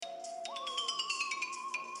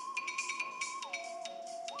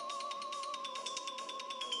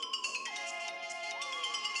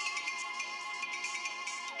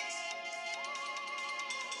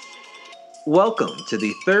Welcome to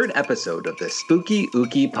the third episode of the Spooky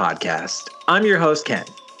Ooky podcast. I'm your host, Ken.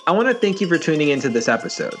 I want to thank you for tuning into this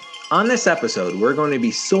episode. On this episode, we're going to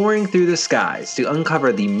be soaring through the skies to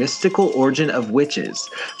uncover the mystical origin of witches,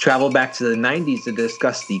 travel back to the 90s to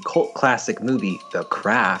discuss the cult classic movie, The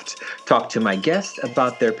Craft, talk to my guests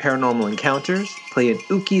about their paranormal encounters, play an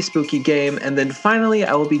Ooky spooky game, and then finally,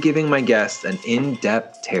 I will be giving my guests an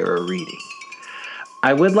in-depth tarot reading.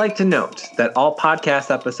 I would like to note that all podcast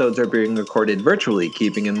episodes are being recorded virtually,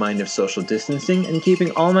 keeping in mind of social distancing and keeping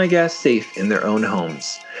all my guests safe in their own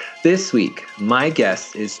homes. This week, my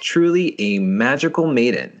guest is truly a magical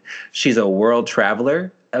maiden. She's a world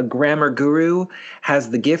traveler, a grammar guru, has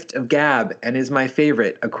the gift of gab, and is my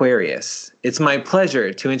favorite Aquarius. It's my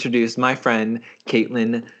pleasure to introduce my friend,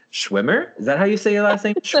 Caitlyn Schwimmer. Is that how you say your last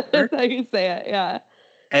name? Schwimmer? That's how you say it, yeah.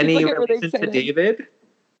 Any relation to David?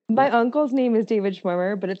 My uncle's name is David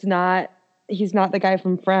Schwimmer, but he's not the guy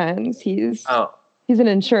from Friends. He's an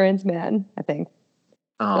insurance man, I think.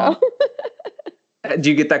 Oh. So. Do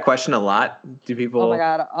you get that question a lot? Do people? Oh my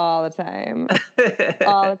God, all the time.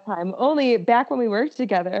 All the time. Only back when we worked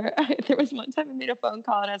together, there was one time I made a phone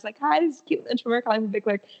call and I was like, "Hi, this is Caitlyn Schwimmer calling from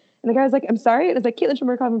Pickwick." And the guy was like, "I'm sorry." And I was like, "Caitlyn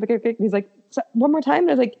Schwimmer calling from Pickwick." And he's like, "One more time."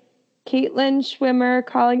 And I was like, "Caitlyn Schwimmer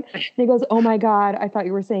calling." And he goes, "Oh my God, I thought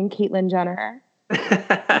you were saying Caitlyn Jenner."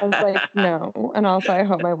 I was like, no. And also, I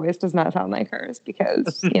hope my voice does not sound like hers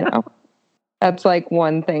because, that's like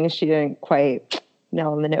one thing she didn't quite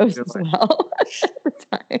nail on the nose as well at the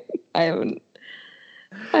time.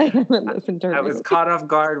 I haven't listened to her. I was caught off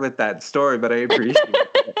guard with that story, but I appreciate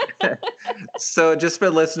it. So just for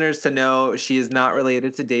listeners to know, she is not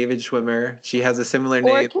related to David Schwimmer. She has a similar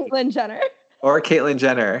name. Or Caitlyn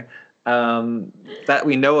Jenner. That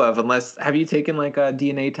we know of, unless, have you taken like a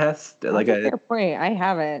DNA test? That's a fair point. I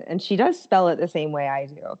haven't. And she does spell it the same way I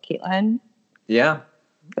do, Caitlyn. Yeah.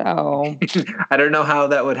 So I don't know how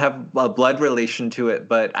that would have a blood relation to it,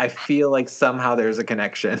 but I feel like somehow there's a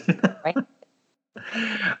connection. Right.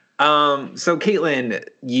 So Caitlyn,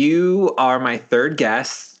 you are my third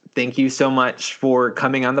guest. Thank you so much for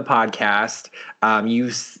coming on the podcast.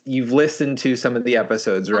 You've listened to some of the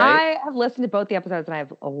episodes, right? I have listened to both the episodes and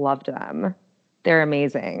I've loved them. They're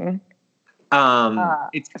amazing. I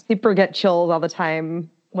super get chills all the time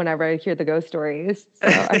whenever I hear the ghost stories. So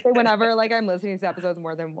I say whenever, I'm listening to episodes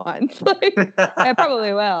more than once. I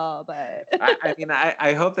probably will, but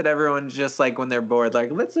I hope that everyone's just when they're bored,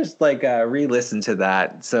 let's just re-listen to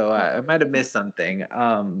that. So I might have missed something.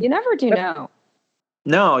 You never do know.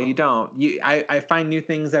 No, you don't. I find new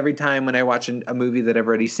things every time when I watch a movie that I've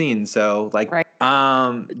already seen. So, right.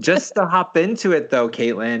 Just to hop into it, though,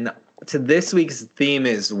 Caitlyn, to this week's theme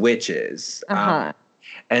is witches.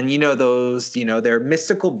 And they're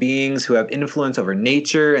mystical beings who have influence over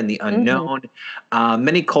nature and the unknown. Mm-hmm.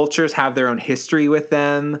 Many cultures have their own history with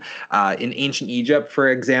them. In ancient Egypt, for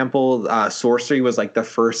example, sorcery was the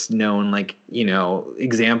first known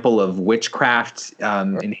example of witchcraft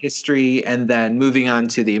in history. And then moving on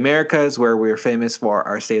to the Americas, where we're famous for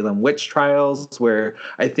our Salem witch trials, where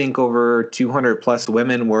I think over 200 plus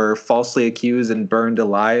women were falsely accused and burned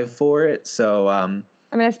alive for it. So,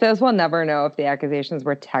 I suppose we'll never know if the accusations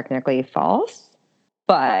were technically false,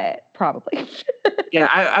 but probably. Yeah,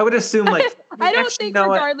 I would assume I don't think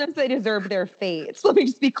regardless they deserve their fate. So let me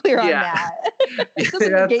just be clear on that. It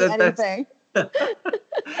doesn't negate anything.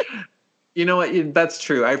 You know what? That's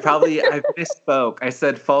true. I misspoke. I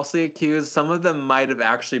said falsely accused. Some of them might have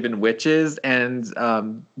actually been witches, and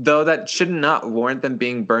though that should not warrant them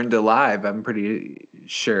being burned alive, I'm pretty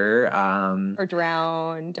sure. Or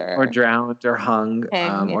drowned. Or hung.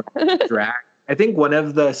 Or dragged. I think one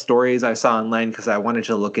of the stories I saw online, because I wanted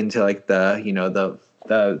to look into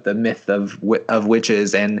the myth of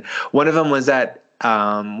witches, and one of them was that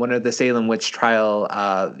one of the Salem witch trial,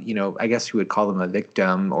 I guess you would call them a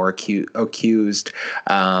victim or accused,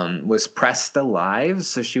 was pressed alive.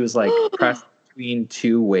 So she was pressed between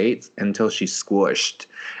two weights until she squished.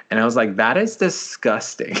 And I was like, that is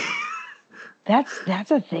disgusting.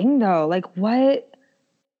 That's a thing though. What?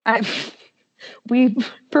 We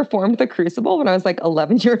performed the Crucible when I was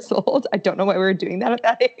 11 years old. I don't know why we were doing that at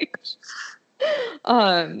that age.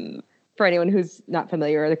 For anyone who's not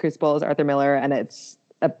familiar, The Crucible is Arthur Miller, and it's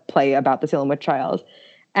a play about the Salem witch trials.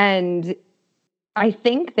 And I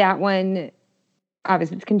think that one,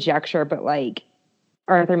 obviously it's conjecture, but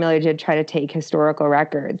Arthur Miller did try to take historical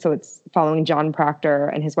records. So it's following John Proctor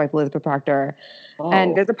and his wife Elizabeth Proctor. Oh.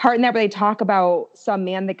 And there's a part in that where they talk about some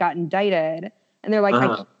man that got indicted. And they're like, I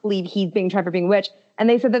can't believe he's being tried for being a witch. And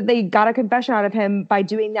they said that they got a confession out of him by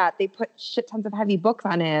doing that. They put shit tons of heavy books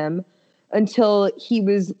on him until he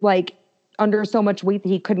was under so much weight that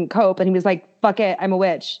he couldn't cope. And he was like, fuck it, I'm a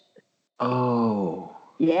witch. Oh.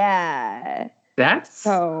 Yeah. That's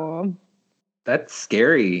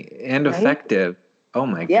scary and right? effective. Oh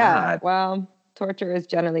my Yeah. God. Well, torture is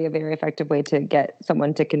generally a very effective way to get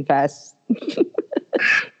someone to confess to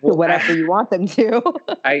whatever you want them to.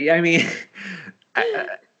 I mean,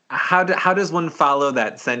 how does one follow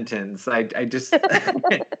that sentence? I just.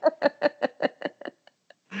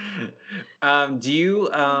 Do you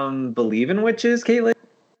believe in witches, Caitlyn?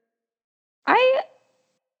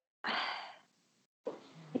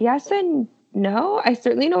 Yes and no. I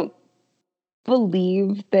certainly don't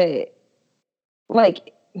believe that,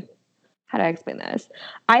 like, how do I explain this?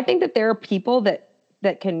 I think that there are people that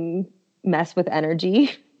can mess with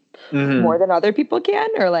energy more than other people can,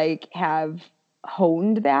 or like have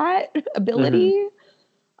honed that ability.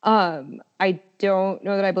 I don't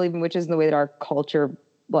know that I believe in witches in the way that our culture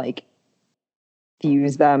like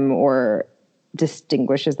views them or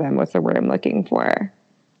distinguishes them. What's the word I'm looking for?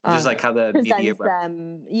 Just like how the media presents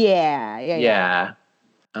them. Yeah.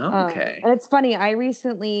 Okay. And it's funny. I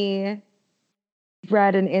recently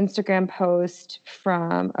read an Instagram post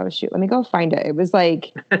from, oh shoot, let me go find it. It was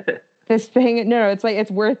like this thing. No, it's like, it's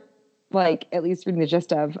worth like at least reading the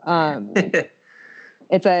gist of.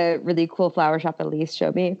 It's a really cool flower shop that Elise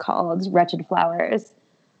showed me called Wretched Flowers.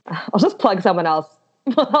 I'll just plug someone else.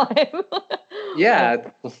 Yeah.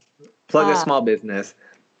 Plug a small business.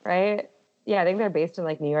 Right? Yeah, I think they're based in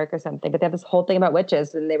like New York or something, but they have this whole thing about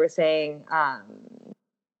witches, and they were saying,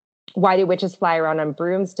 why do witches fly around on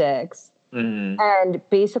broomsticks? And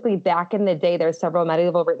basically back in the day, there's several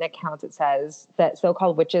medieval written accounts. It says that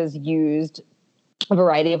so-called witches used a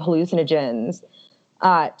variety of hallucinogens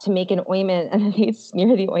to make an ointment, and then they'd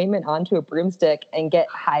smear the ointment onto a broomstick and get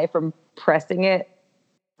high from pressing it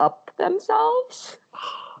up themselves.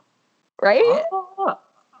 Right?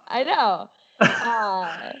 I know.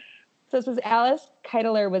 So it says Alice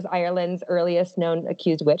Keitler was Ireland's earliest known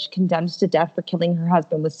accused witch, condemned to death for killing her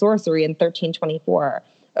husband with sorcery in 1324.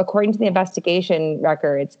 According to the investigation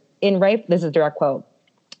records, this is a direct quote,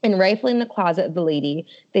 in rifling the closet of the lady,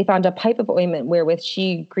 they found a pipe of ointment wherewith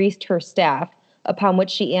she greased her staff, upon which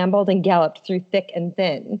she ambled and galloped through thick and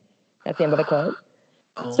thin. That's the end of the quote.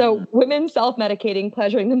 So women self-medicating,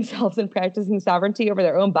 pleasuring themselves, and practicing sovereignty over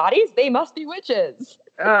their own bodies, they must be witches.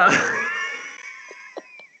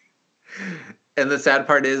 And the sad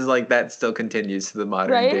part is, like, that still continues to the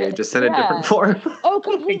modern day, just in a different form. Oh,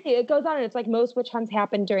 completely. It goes on. And it's like most witch hunts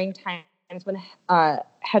happen during times when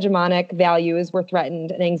hegemonic values were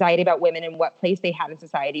threatened and anxiety about women and what place they had in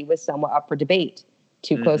society was somewhat up for debate.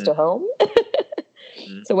 Too close to home?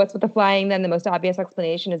 So what's with the flying then? The most obvious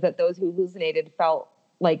explanation is that those who hallucinated felt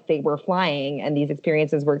like they were flying, and these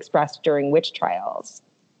experiences were expressed during witch trials.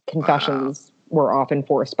 Confessions were often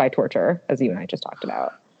forced by torture, as you and I just talked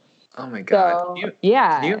about. Oh my God. So,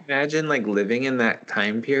 can you imagine like living in that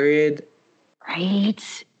time period?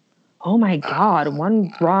 Right. Oh my God.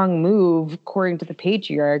 One wrong move according to the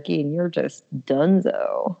patriarchy and you're just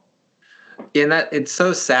donezo. And that it's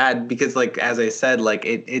so sad because, like, as I said, like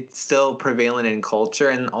it's still prevalent in culture.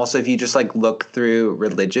 And also if you just like look through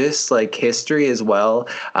religious like history as well,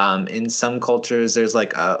 in some cultures there's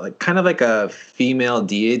like kind of like a female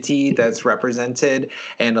deity that's represented.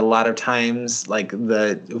 And a lot of times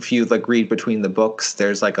if you like read between the books,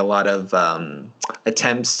 there's like a lot of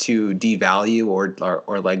attempts to devalue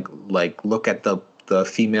or like look at the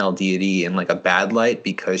female deity in like a bad light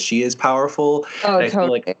because she is powerful. Oh,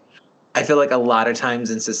 totally. I feel like a lot of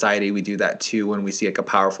times in society we do that too when we see like a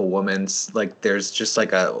powerful woman. Like there's just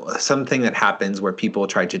like something that happens where people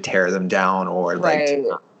try to tear them down or like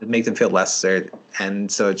to make them feel lesser,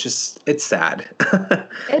 and so it's sad.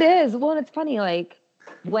 It is. Well, and it's funny. Like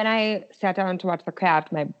when I sat down to watch The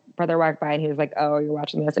Craft, my brother walked by and he was like, "Oh, you're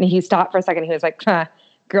watching this," and he stopped for a second. He was like,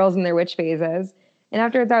 "Girls in their witch phases," and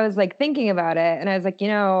afterwards I was like thinking about it, and I was like,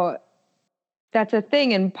 that's a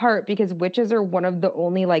thing in part because witches are one of the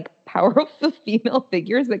only like powerful female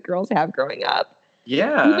figures that girls have growing up.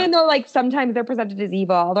 Yeah. Even though like sometimes they're presented as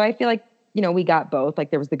evil, although I feel like, we got both. Like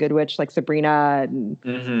there was the good witch, like Sabrina and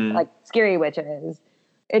like scary witches.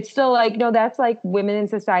 It's still like, no, that's like women in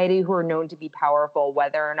society who are known to be powerful,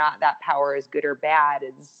 whether or not that power is good or bad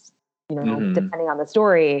is, depending on the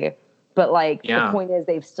story. But like the point is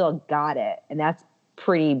they've still got it. And that's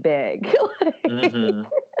pretty big.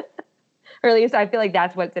 Or at least I feel like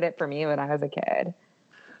that's what did it for me when I was a kid.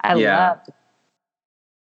 I loved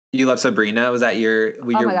You love Sabrina? Was that your Oh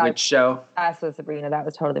my God. witch show? Yes, with Sabrina. That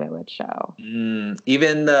was totally my witch show.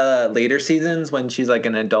 Even the later seasons when she's like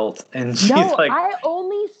an adult and she's No, like, I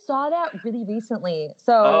only saw that really recently.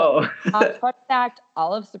 So, oh, fun fact,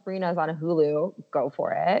 all of Sabrina's on Hulu. Go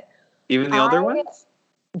for it. even the older ones?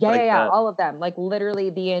 Yeah, all of them. Like literally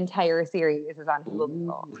the entire series is on Hulu.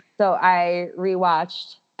 Ooh. So I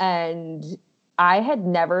rewatched, and I had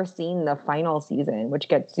never seen the final season, which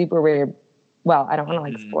gets super weird. Well, I don't want to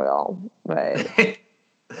like spoil, but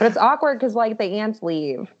it's awkward because like the aunts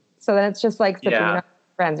leave, so then it's just like Sabrina and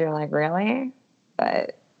friends. You're like, really?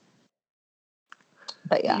 But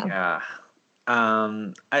yeah.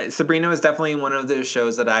 Sabrina was definitely one of those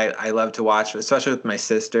shows that I love to watch, especially with my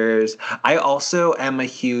sisters. I also am a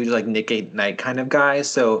huge like Nick at Night kind of guy,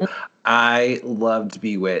 so I loved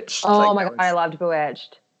Bewitched. Oh my God, I loved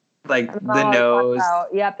Bewitched. Like the nose.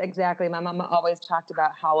 Yep, exactly. My mom always talked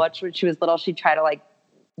about how much when she was little, she'd try to like,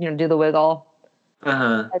 do the wiggle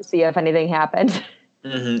and see if anything happened.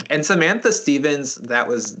 Mm-hmm. And Samantha Stevens, that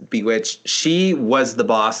was Bewitched. She was the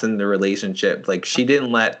boss in the relationship. Like she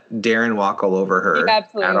didn't let Darren walk all over her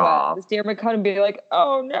at all. Darren would come and be like,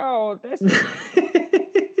 "Oh no, this is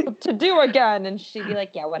to do again," and she'd be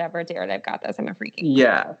like, "Yeah, whatever, Darren, I've got this. I'm a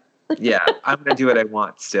freaking yeah. I'm gonna do what I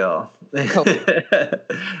want still." That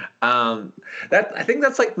I think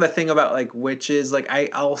that's like the thing about like witches. Like I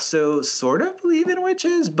also sort of believe in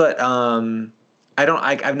witches, but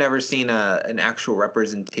I've never seen an actual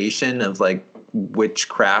representation of like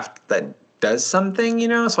witchcraft that does something,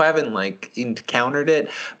 so I haven't like encountered it,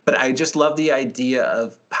 but I just love the idea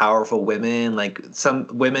of powerful women, like some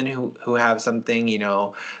women who have something,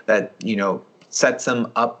 that, sets them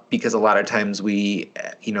up, because a lot of times we,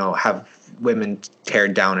 have women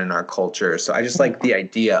teared down in our culture. So I just like the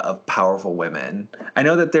idea of powerful women. I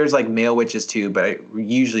know that there's like male witches too, but I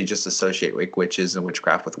usually just associate like witches and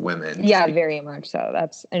witchcraft with women. Yeah, very much so.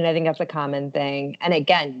 And I think that's a common thing. And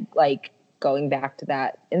again, like going back to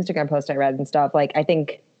that Instagram post I read and stuff, like I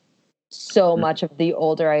think so much of the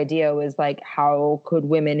older idea was like, how could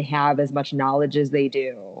women have as much knowledge as they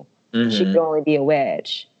do? She could only be a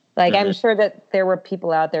witch. Like, I'm sure that there were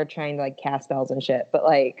people out there trying to like cast spells and shit, but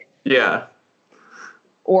like, yeah.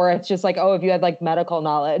 Or it's just like, oh, if you had like medical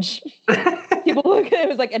knowledge, people look at it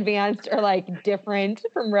was like advanced or like different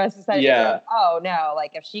from the rest of society. Yeah. Like, oh no,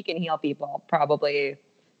 like if she can heal people, probably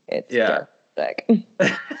it's sick.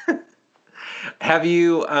 Have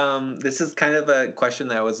you, this is kind of a question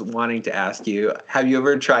that I was wanting to ask you. Have you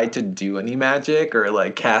ever tried to do any magic or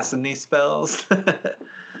like cast any spells?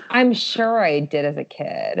 I'm sure I did as a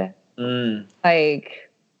kid.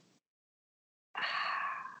 Like,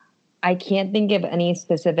 I can't think of any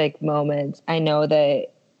specific moments. I know that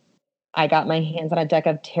I got my hands on a deck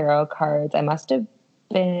of tarot cards. I must have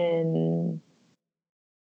been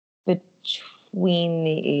between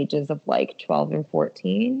the ages of like 12 and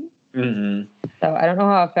 14. So I don't know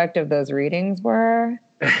how effective those readings were,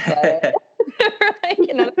 but like,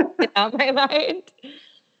 out my mind.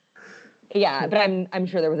 Yeah, but I'm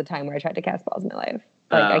sure there was a time where I tried to cast spells in my life.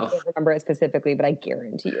 Like I can't remember it specifically, but I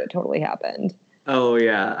guarantee you it totally happened. Oh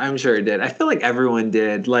yeah, I'm sure it did. I feel like everyone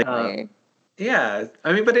did. Like, yeah.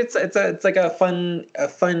 I mean, but it's like a fun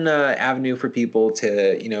avenue for people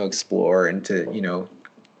to explore and to it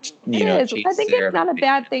is. I think it's not a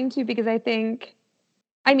bad thing too, because I think,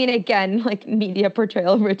 I mean, again, like media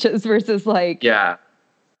portrayal of witches versus like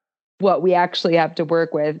what we actually have to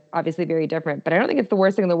work with, obviously very different. But I don't think it's the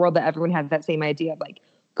worst thing in the world that everyone has that same idea of like,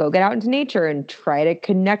 go get out into nature and try to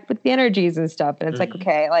connect with the energies and stuff. And it's like,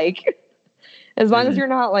 okay, like as long as you're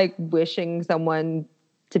not like wishing someone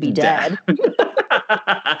to be dead.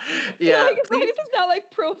 Yeah. Like, as long as it's not like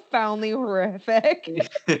profoundly horrific,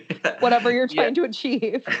 whatever you're trying to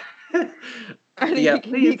achieve. I think it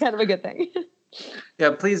can be kind of a good thing. Yeah,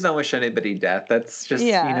 please don't wish anybody death. That's just,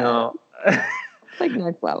 like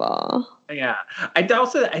next level. Yeah.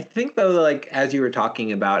 I think though, like, as you were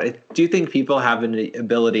talking about, I do think people have an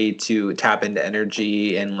ability to tap into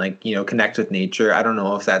energy and like, connect with nature. I don't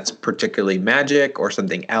know if that's particularly magic or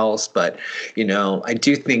something else, but, I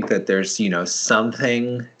do think that there's,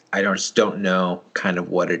 something, I just don't know kind of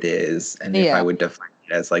what it is. And if I would define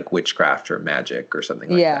it as like witchcraft or magic or something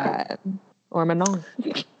like that. Yeah. Or manon.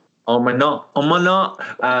 Something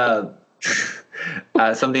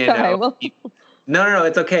I know. No,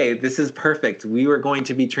 it's okay. This is perfect. We were going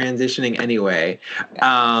to be transitioning anyway.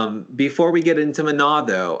 Before we get into Mana,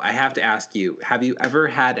 though, I have to ask you, have you ever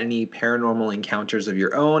had any paranormal encounters of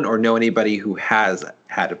your own or know anybody who has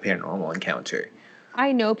had a paranormal encounter?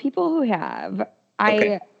 I know people who have.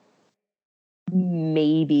 Okay. I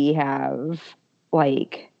maybe have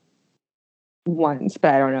like once,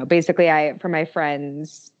 but I don't know. Basically, for my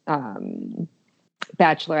friend's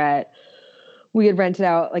bachelorette, we had rented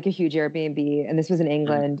out like a huge Airbnb, and this was in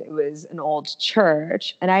England. It was an old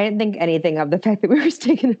church, and I didn't think anything of the fact that we were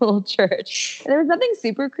staying in an old church. And there was nothing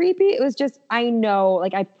super creepy. It was just, I know,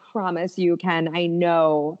 like I promise you, Ken, I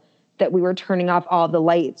know that we were turning off all the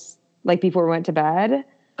lights like before we went to bed.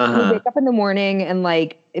 And we'd wake up in the morning and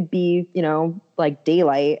like it'd be, like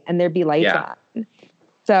daylight, and there'd be lights on.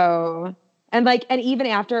 So, and even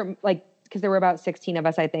after, like, because there were about 16 of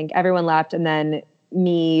us, I think, everyone left, and then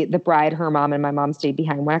me, the bride, her mom, and my mom stayed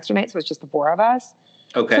behind one extra night. So it's just the four of us.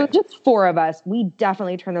 Okay. So just four of us. We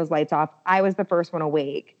definitely turned those lights off. I was the first one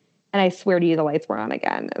awake. And I swear to you, the lights were on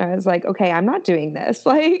again. And I was like, okay, I'm not doing this.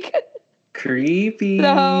 Like, creepy.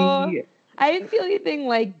 So I didn't feel anything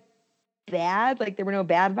like bad. Like there were no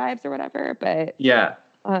bad vibes or whatever. But yeah.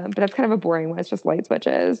 But that's kind of a boring one. It's just light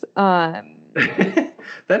switches.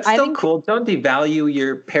 That's still cool. Don't devalue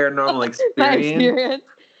your paranormal experience. My experience.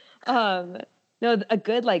 No, a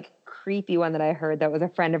good like creepy one that I heard that was a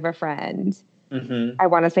friend of a friend. I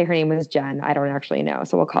want to say her name was Jen. I don't actually know,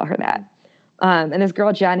 so we'll call her that. And this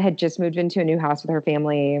girl Jen had just moved into a new house with her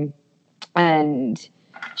family, and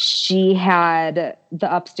she had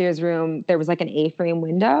the upstairs room. There was like an A-frame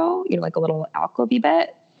window, like a little alcove-y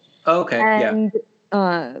bit. Okay.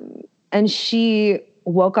 And she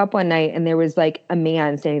woke up one night and there was like a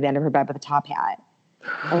man standing at the end of her bed with a top hat.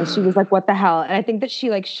 And she was like, what the hell? And I think that she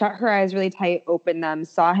like shut her eyes really tight, opened them,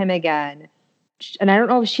 saw him again. And I don't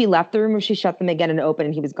know if she left the room or she shut them again and opened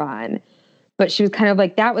and he was gone. But she was kind of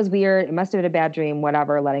like, that was weird. It must have been a bad dream,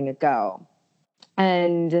 whatever, letting it go.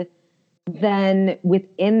 And then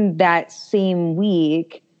within that same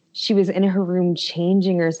week, she was in her room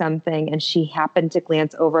changing or something. And she happened to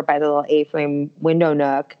glance over by the little A-frame window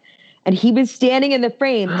nook. And he was standing in the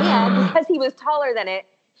frame. And because he was taller than it,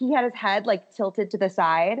 he had his head like tilted to the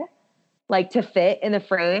side, like to fit in the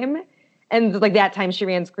frame. And like that time she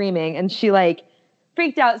ran screaming and she like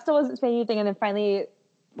freaked out, still wasn't saying anything. And then finally,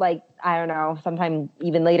 like, I don't know, sometime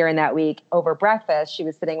even later in that week over breakfast, she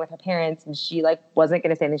was sitting with her parents and she like wasn't going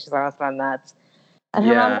to say anything. She's like, oh, I'm nuts. And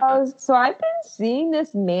her mom goes, so I've been seeing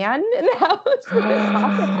this man in the house.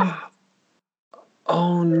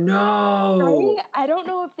 Oh no. Right? I don't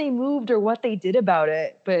know if they moved or what they did about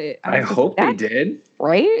it, but I hope they did.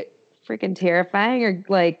 Right? Freaking terrifying, or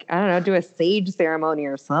like, I don't know, do a sage ceremony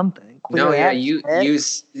or something. You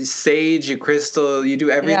use sage, you crystal, you do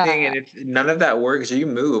everything, and if none of that works, you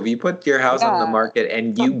move. You put your house on the market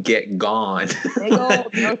and you get gone. Big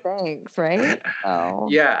old no thanks, right? Oh.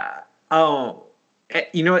 Yeah. Oh.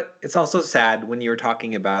 You know what? It's also sad when you were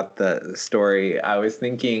talking about the story. I was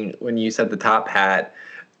thinking when you said the top hat,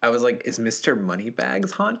 I was like, is Mr. Moneybags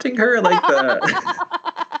haunting her? Like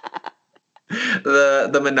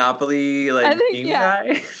the Monopoly like game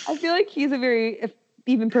guy? I feel like he's if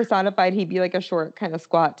even personified, he'd be like a short kind of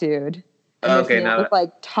squat dude. And this man was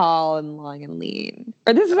like tall and long and lean.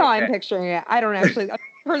 Or this is how I'm picturing it. I don't actually. I've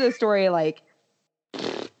heard this story like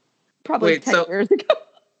probably 10 years ago.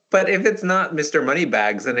 But if it's not Mr.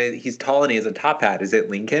 Moneybags and he's tall and he has a top hat, is it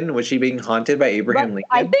Lincoln? Was she being haunted by Abraham Lincoln?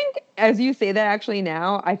 I think as you say that actually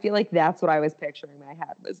now, I feel like that's what I was picturing in my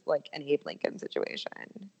head was like an Abe Lincoln situation.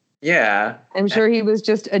 Yeah. I'm sure he was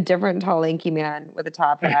just a different tall, lanky man with a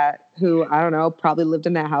top hat who, I don't know, probably lived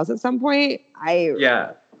in that house at some point. I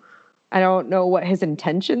don't know what his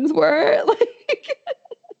intentions were. Like,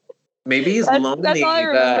 maybe he's lonely. That's all I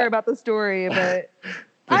remember about the story, but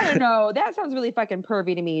I don't know. That sounds really fucking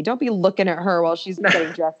pervy to me. Don't be looking at her while she's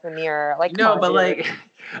getting dressed in the mirror. Like, no, but like,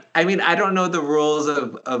 I mean, I don't know the rules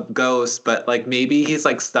of ghosts, but like maybe he's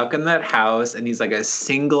like stuck in that house and he's like a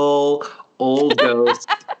single old ghost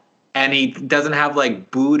and he doesn't have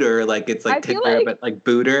like booter, like it's like Tinder, but like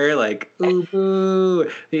booter, like ooh boo.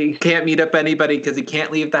 He can't meet up anybody because he can't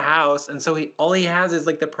leave the house. And so all he has is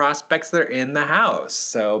like the prospects that are in the house.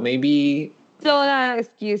 So maybe still not an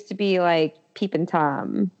excuse to be like peeping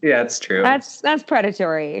Tom. Yeah, it's true. That's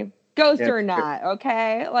predatory. Ghost or not,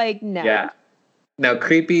 okay? Like, no. Yeah. No,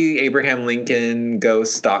 creepy Abraham Lincoln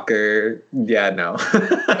ghost stalker. Yeah, no.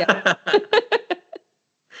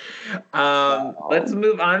 Let's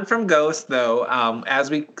move on from ghosts, though.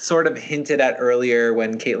 As we sort of hinted at earlier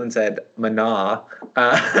when Caitlyn said Manon.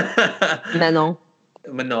 Manon.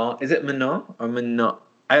 Manon. Is it Manon or Manon?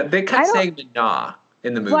 They kept saying Manon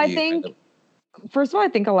in the movie. Well, I think, first of all, I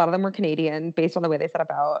think a lot of them were Canadian based on the way they said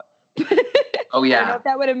about. Oh, yeah. I don't know if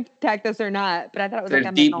that would impact us or not, but I thought it was There's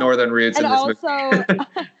like a deep Manon. northern roots in this movie. And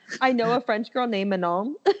also, I know a French girl named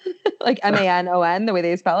Manon, like Manon, the way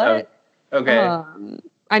they spell it. Okay.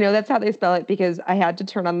 I know that's how they spell it because I had to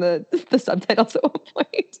turn on the subtitles at one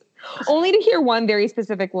point. Only to hear one very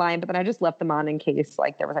specific line, but then I just left them on in case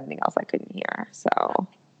like there was anything else I couldn't hear. So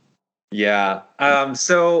Yeah.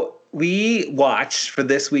 So we watched for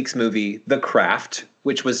this week's movie, The Craft,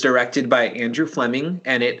 which was directed by Andrew Fleming,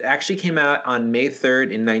 and it actually came out on May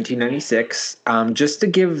 3rd in 1996. Just to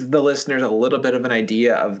give the listeners a little bit of an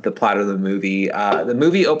idea of the plot of the movie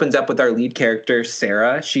opens up with our lead character,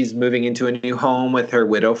 Sarah. She's moving into a new home with her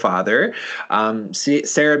widow father.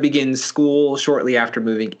 Sarah begins school shortly after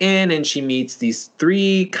moving in, and she meets these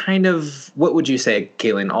three kind of, what would you say,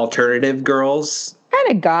 Caitlyn, alternative girls?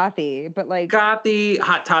 kind of gothy, but like Gothy,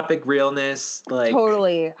 Hot Topic realness, like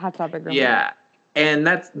totally Hot Topic. yeah, and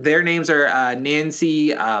that's their names are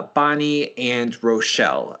Nancy, Bonnie, and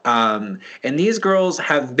Rochelle. And these girls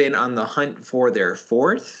have been on the hunt for their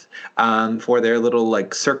fourth, for their little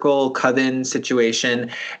like circle coven situation,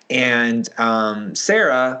 and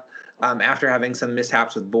Sarah. After having some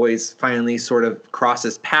mishaps with boys, finally sort of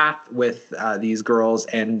crosses path with these girls,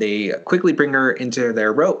 and they quickly bring her into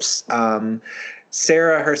their ropes.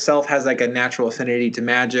 Sarah herself has like a natural affinity to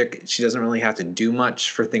magic. She doesn't really have to do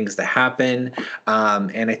much for things to happen.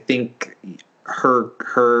 And I think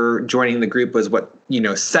her joining the group was what,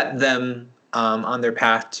 set them on their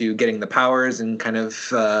path to getting the powers and kind of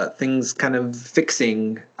things kind of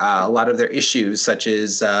fixing a lot of their issues, such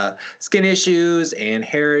as skin issues and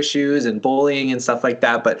hair issues and bullying and stuff like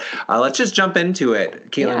that. But let's just jump into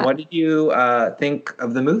it. Caitlyn, what did you think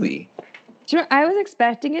of the movie? Sure, I was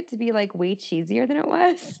expecting it to be like way cheesier than it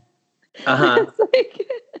was. It's like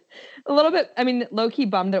a little bit. I mean, low key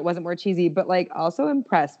bummed that it wasn't more cheesy, but like also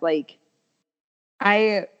impressed. Like,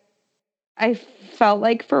 I felt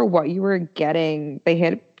like for what you were getting, they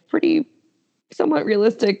had pretty somewhat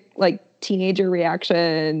realistic like teenager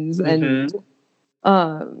reactions, and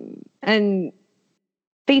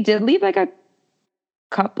they did leave like a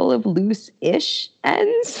couple of loose-ish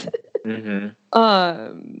ends.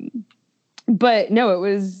 But no,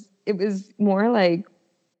 it was more like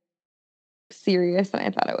serious than I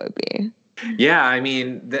thought it would be. Yeah, I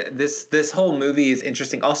mean, this whole movie is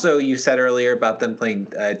interesting. Also, you said earlier about them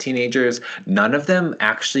playing teenagers. None of them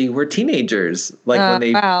actually were teenagers. Like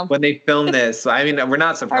when they filmed this. I mean, we're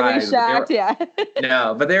not surprised. Are we shocked?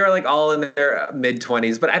 No, but they were like all in their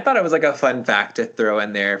mid-20s. But I thought it was like a fun fact to throw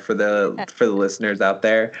in there for the listeners out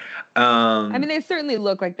there. I mean, they certainly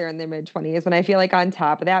look like they're in their mid-20s, and I feel like on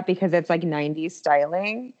top of that, because it's like 90s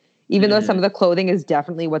styling, even though some of the clothing is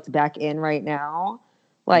definitely what's back in right now,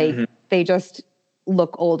 like they just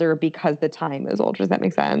look older because the time is older. Does that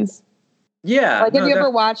make sense? Yeah. Like if you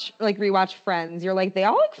ever rewatch Friends, you're like, they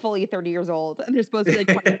all look fully 30 years old and they're supposed to be like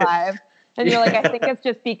 25. And you're like, I think it's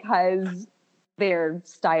just because their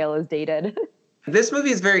style is dated. This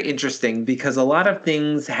movie is very interesting because a lot of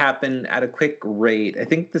things happen at a quick rate. I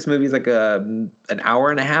think this movie is like an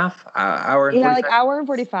hour and a half, hour and 45. Like hour and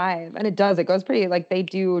 45. And it goes pretty, like they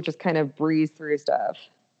do just kind of breeze through stuff.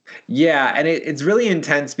 Yeah, and it's really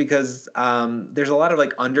intense because there's a lot of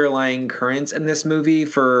like underlying currents in this movie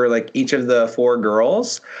for like each of the four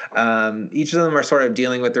girls. Each of them are sort of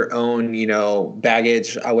dealing with their own,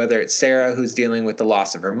 baggage, whether it's Sarah, who's dealing with the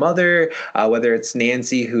loss of her mother, whether it's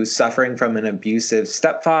Nancy, who's suffering from an abusive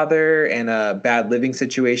stepfather and a bad living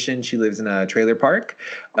situation. She lives in a trailer park.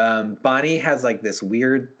 Bonnie has like this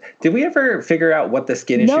weird... Did we ever figure out what the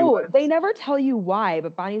skin issue was? No, they never tell you why,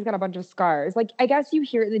 but Bonnie's got a bunch of scars. Like, I guess you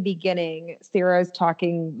hear it in the beginning, Sarah's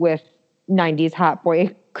talking with 90s hot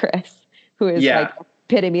boy Chris, who is like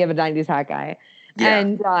epitome of a 90s hot guy.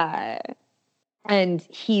 Yeah. And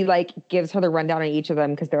he like gives her the rundown on each of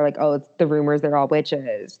them because they're like, oh, it's the rumors, they're all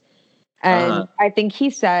witches. And I think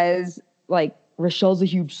he says like, Rochelle's a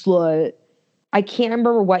huge slut. I can't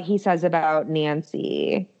remember what he says about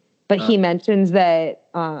Nancy, but he mentions that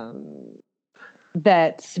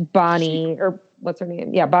that Bonnie, or what's her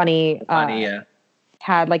name? Yeah, Bonnie.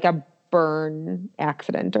 Had like a burn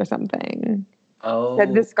accident or something. Oh.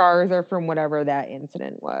 That the scars are from whatever that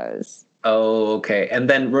incident was. Oh, okay. And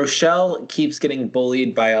then Rochelle keeps getting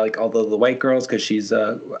bullied by like all the white girls because she's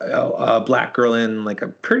a black girl in like a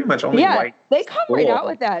pretty much only white. Yeah, they come right out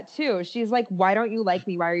with that too. She's like, "Why don't you like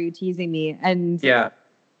me? Why are you teasing me?" And and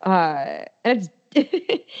it's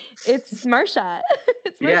it's Marsha.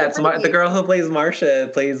 It's the girl who plays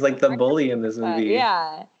Marsha plays like the bully in this movie.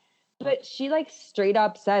 Yeah. But she like straight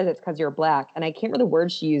up says it's because you're black. And I can't remember the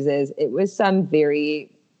word she uses. It was some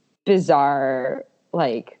very bizarre,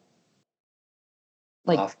 like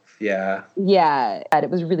yeah. It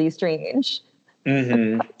was really strange.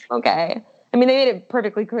 Okay. I mean, they made it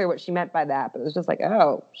perfectly clear what she meant by that, but it was just like,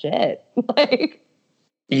 oh shit. Like,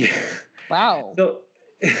 yeah. Wow. So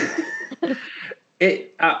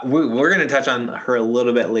We're going to touch on her a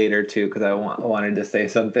little bit later too, because I wanted to say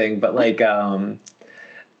something, but like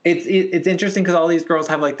it's interesting because all these girls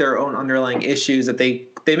have like their own underlying issues that they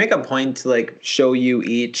make a point to like show you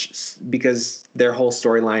each, because their whole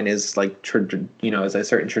storyline is like is a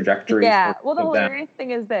certain trajectory. Yeah. Well, the hilarious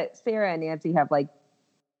thing is that Sarah and Nancy have like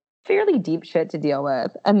fairly deep shit to deal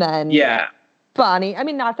with, and then Bonnie. I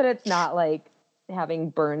mean, not that it's not like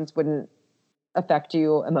having burns wouldn't affect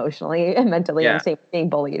you emotionally and mentally, and same being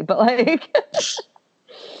bullied, but like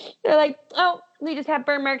they're like, oh, we just have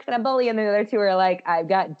burn marks and a bully, and the other two are like, I've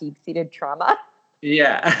got deep-seated trauma.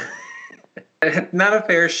 Yeah. Not a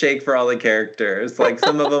fair shake for all the characters. Like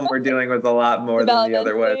some of them were dealing with a lot more than the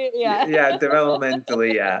other ones. Yeah,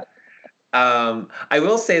 developmentally, yeah. I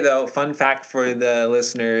will say though, fun fact for the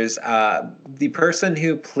listeners, the person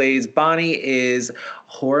who plays Bonnie is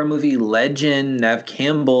horror movie legend Neve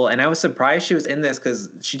Campbell, and I was surprised she was in this because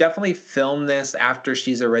she definitely filmed this after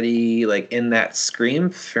she's already like in that Scream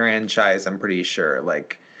franchise. I'm pretty sure,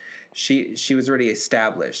 like she was already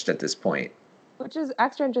established at this point. Which is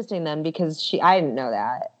extra interesting then, because I didn't know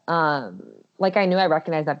that. Like I knew I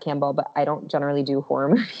recognized Neve Campbell, but I don't generally do horror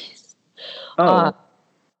movies. Oh.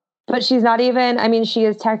 But she's not even, I mean, she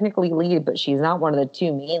is technically lead, but she's not one of the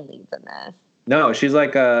two main leads in this. No, she's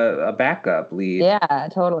like a backup lead. Yeah,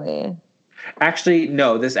 totally. Actually,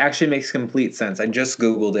 no, this actually makes complete sense. I just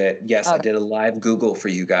Googled it. Yes, I did a live Google for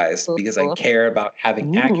you guys because I care about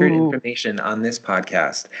having accurate information on this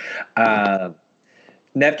podcast.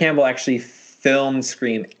 Neve Campbell actually filmed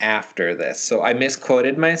Scream after this. So I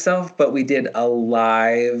misquoted myself, but we did a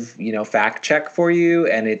live, fact check for you,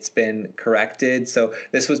 and it's been corrected. So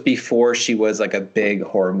this was before she was like a big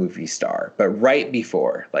horror movie star, but right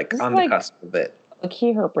before, like on the cusp of it.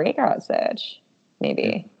 Ooky, her breakout stage,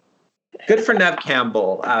 maybe. Good for Neve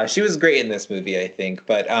Campbell. She was great in this movie, I think.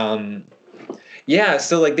 But yeah,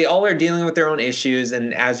 so like they all are dealing with their own issues,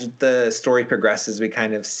 and as the story progresses, we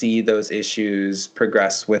kind of see those issues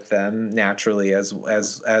progress with them naturally, as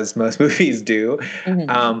most movies do.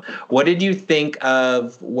 Mm-hmm. What did you think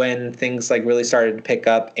of when things like really started to pick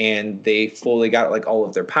up and they fully got like all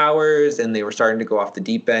of their powers and they were starting to go off the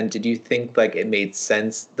deep end? Did you think like it made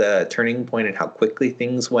sense, the turning point and how quickly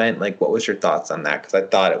things went? Like, what was your thoughts on that? Because I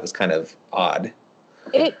thought it was kind of odd.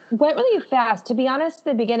 It went really fast. To be honest, at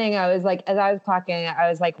the beginning, I was like, as I was talking, I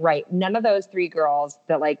was like, right, none of those three girls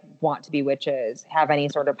that like want to be witches have any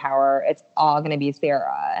sort of power. It's all going to be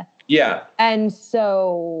Sarah. Yeah. And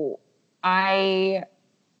so I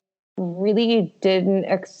really didn't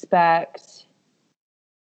expect,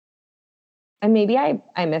 and maybe I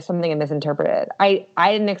missed something and misinterpreted. I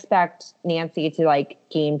didn't expect Nancy to like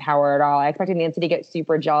gain power at all. I expected Nancy to get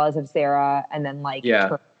super jealous of Sarah and then like,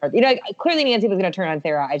 clearly Nancy was going to turn on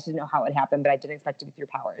Sarah. I just didn't know how it happened, but I didn't expect it to be through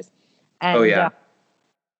powers. And,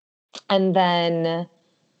 and then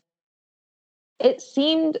it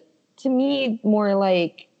seemed to me more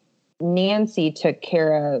like Nancy took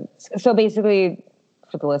care of. So basically,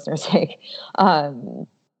 for the listener's sake,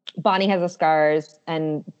 Bonnie has the scars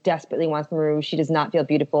and desperately wants to remove. She does not feel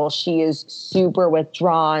beautiful. She is super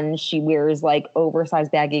withdrawn. She wears like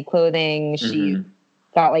oversized baggy clothing. Mm-hmm. She's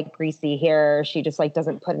got like greasy hair. She just like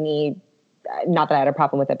doesn't put any, not that I had a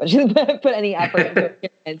problem with it, but she doesn't put any effort into her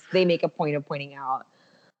appearance. They make a point of pointing out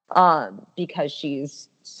because she's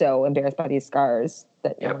so embarrassed by these scars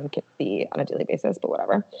that no one can see on a daily basis, but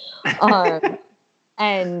whatever.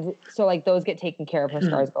 And so like those get taken care of. Her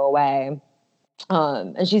scars go away.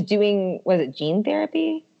 And she's doing, was it gene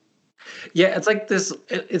therapy? Yeah, it's like this.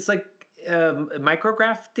 It's like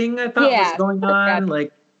micrografting. I thought was going on.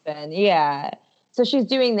 Like, so she's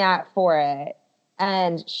doing that for it,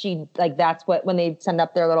 and she like that's what when they send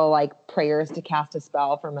up their little like prayers to cast a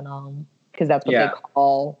spell for Manon, because that's what they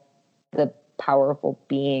call the powerful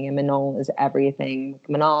being, and Manon is everything.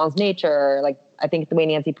 Manon's nature, like I think the way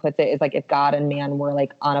Nancy puts it is like if God and man were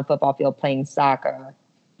like on a football field playing soccer.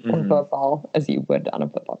 Or football, as you would on a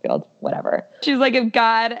football field, whatever. She's like, if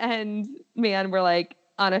God and man were like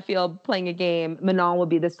on a field playing a game, Manon would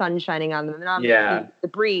be the sun shining on them. Manon would be the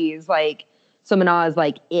breeze, like, so Manon is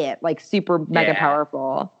like it, like super mega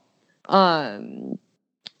powerful.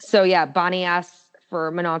 So yeah, Bonnie asks for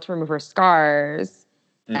Manon to remove her scars,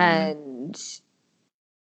 and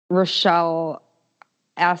Rochelle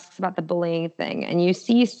asks about the bullying thing, and you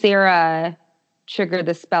see Sarah trigger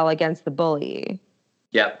the spell against the bully.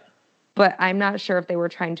 Yep. But I'm not sure if they were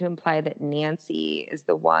trying to imply that Nancy is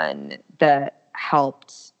the one that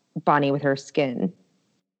helped Bonnie with her skin.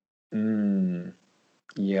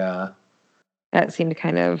 Yeah. That seemed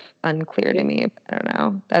kind of unclear to me. I don't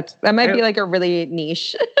know. That might be like a really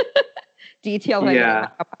niche detail that I didn't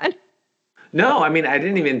pick up on. No, I mean, I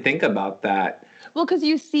didn't even think about that. Well, because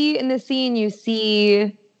you see in the scene, you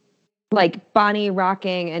see like Bonnie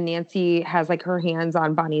rocking and Nancy has like her hands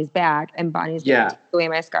on Bonnie's back and Bonnie's like, Yeah. take away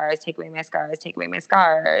my scars, take away my scars, take away my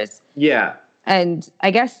scars. Yeah. And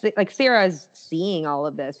I guess like Sarah's seeing all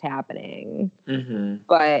of this happening,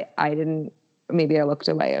 but maybe I looked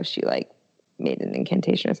away if she like made an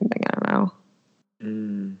incantation or something. I don't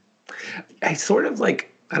know. I sort of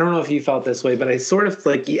like, I don't know if you felt this way, but I sort of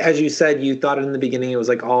like, as you said, you thought in the beginning it was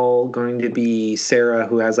like all going to be Sarah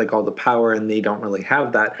who has like all the power and they don't really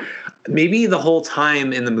have that. Maybe the whole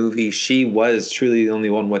time in the movie, she was truly the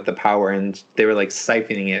only one with the power and they were like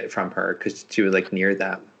siphoning it from her because she was like near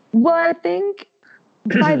them. Well, I think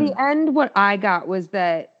by the end, what I got was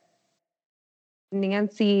that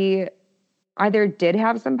Nancy either did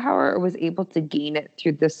have some power or was able to gain it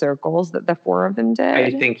through the circles that the four of them did.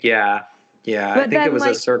 I think, yeah. Yeah, But I think then, it was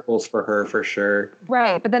like, the circles for her for sure.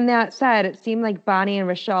 Right. But then that said, it seemed like Bonnie and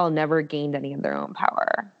Rochelle never gained any of their own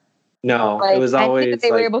power. No, like, it was anything always that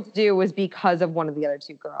they like, were able to do was because of one of the other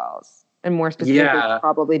two girls. And more specifically,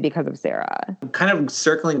 probably because of Sarah. Kind of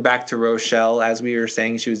circling back to Rochelle, as we were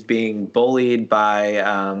saying, she was being bullied by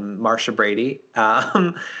Marsha Brady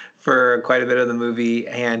for quite a bit of the movie.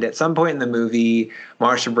 And at some point in the movie,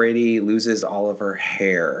 Marsha Brady loses all of her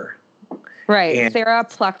hair. Right. And Sarah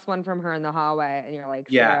plucks one from her in the hallway, and you're like,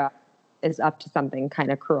 Yeah. Sarah is up to something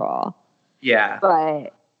kind of cruel. Yeah.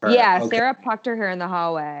 But Sarah plucked her hair in the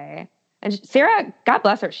hallway. And Sarah, God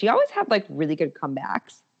bless her, she always had like really good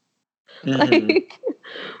comebacks. Like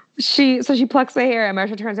she plucks the hair and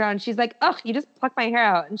Marsha turns around and she's like, "Ugh, you just plucked my hair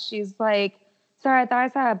out." And she's like, "Sorry, I thought I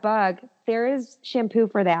saw a bug. There is shampoo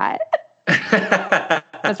for that." I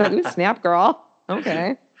was like, "Ooh, snap, girl.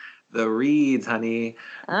 Okay." The reads, honey.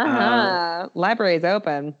 Library's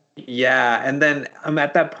open. Yeah, and then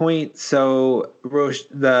at that point, so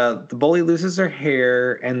the bully loses her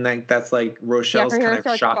hair, and like that's like Rochelle's her hair kind of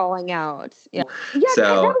starts shocked. falling out. Yeah, that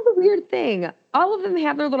was a weird thing. All of them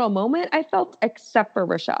have their little moment, I felt, except for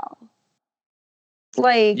Rochelle.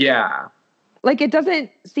 Like, it doesn't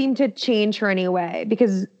seem to change her anyway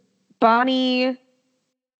because Bonnie,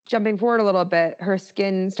 jumping forward a little bit, her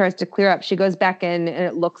skin starts to clear up. She goes back in and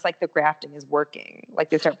it looks like the grafting is working.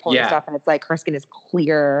 Like they start pulling stuff and it's like her skin is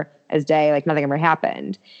clear as day, like nothing ever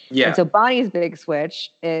happened. Yeah. And so Bonnie's big switch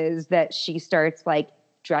is that she starts like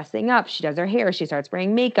dressing up. She does her hair. She starts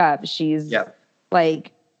wearing makeup. She's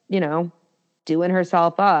like, doing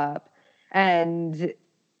herself up. And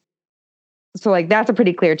so like that's a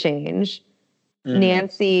pretty clear change.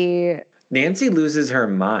 Nancy loses her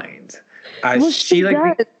mind. She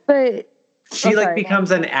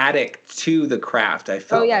becomes an addict to the craft. I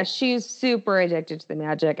feel. Oh yeah, she's super addicted to the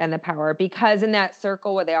magic and the power because in that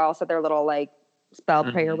circle where they all said their little like spell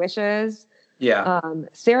prayer wishes. Yeah.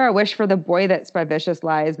 Sarah wished for the boy that spread vicious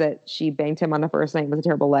lies that she banged him on the first night was a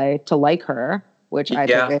terrible lie to like her, which I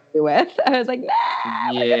took issue with. I was like,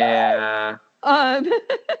 nah. Yeah.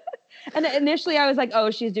 And initially I was like,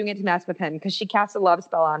 oh, she's doing it to mess with him because she casts a love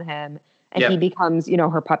spell on him. And he becomes,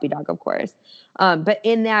 her puppy dog, of course. But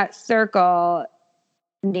in that circle,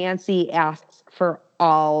 Nancy asks for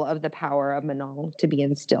all of the power of Manon to be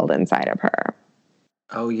instilled inside of her.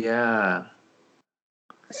 Oh, yeah.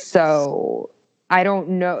 So I don't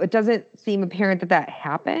know. It doesn't seem apparent that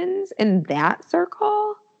happens in that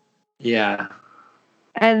circle. Yeah.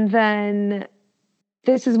 And then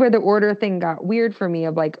this is where the order thing got weird for me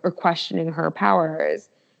of like, or questioning her powers.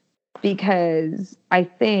 Because I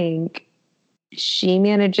think she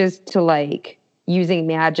manages to like using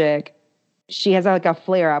magic. She has like a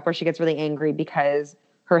flare up where she gets really angry because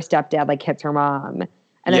her stepdad like hits her mom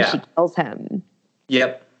and then she kills him.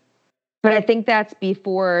 Yep. But I think that's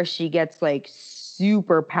before she gets like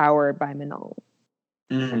super powered by Manon.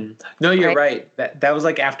 Mm-hmm. No, you're right. That was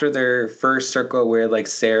like after their first circle where like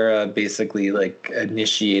Sarah basically like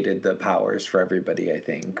initiated the powers for everybody, I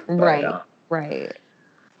think. But, right.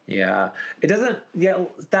 Yeah, it doesn't. Yeah,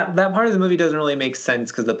 that part of the movie doesn't really make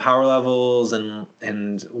sense because the power levels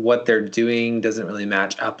and what they're doing doesn't really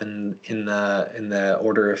match up in the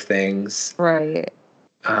order of things. Right.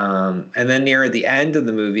 And then near the end of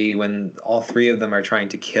the movie, when all three of them are trying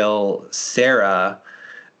to kill Sarah,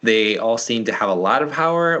 they all seem to have a lot of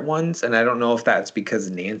power at once. And I don't know if that's because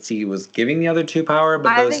Nancy was giving the other two power,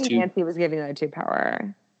 but I think Nancy was giving the other two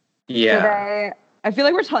power. Yeah. So I feel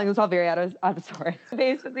like we're telling this all very out of story.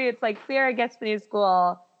 Basically, it's like Sarah gets to new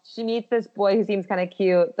school. She meets this boy who seems kind of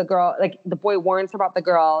cute. The girl, like the boy warns her about the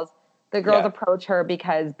girls. The girls approach her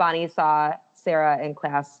because Bonnie saw Sarah in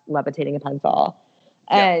class levitating a pencil.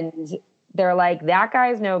 And they're like, that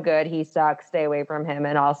guy's no good. He sucks. Stay away from him.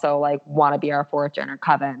 And also like want to be our fortune or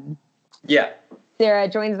coven. Yeah. Sarah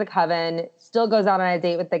joins the coven, still goes out on a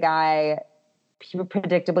date with the guy.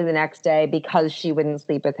 Predictably the next day, because she wouldn't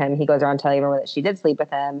sleep with him, he goes around telling everyone that she did sleep with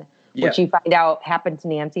him, which you find out happened to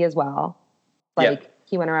Nancy as well. Like,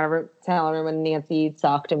 he went around telling everyone Nancy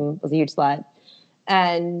sucked and was a huge slut.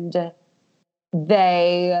 And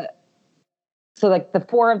so like the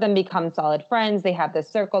four of them become solid friends. They have this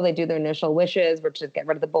circle. They do their initial wishes, which is get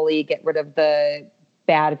rid of the bully, get rid of the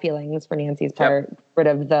bad feelings for Nancy's part, get rid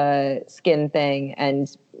of the skin thing,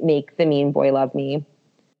 and make the mean boy love me.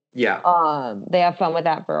 Yeah. They have fun with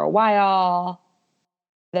that for a while.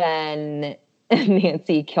 Then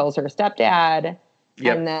Nancy kills her stepdad.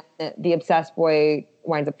 And then the obsessed boy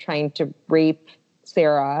winds up trying to rape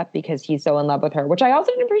Sarah because he's so in love with her, which I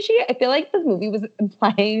also didn't appreciate. I feel like this movie was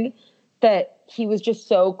implying that he was just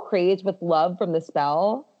so crazed with love from the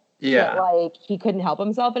spell that, like, he couldn't help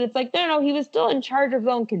himself. And it's like, no, he was still in charge of his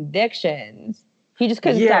own convictions. He just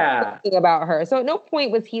couldn't stop thinking about her. So at no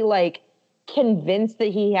point was he, like, convinced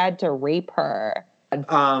that he had to rape her.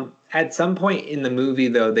 At some point in the movie,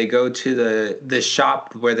 though, they go to the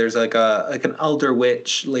shop where there's like an elder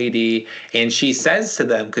witch lady, and she says to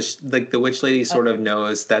them, because like the witch lady sort of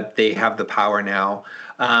knows that they have the power now.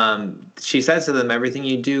 She says to them, everything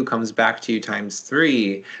you do comes back to you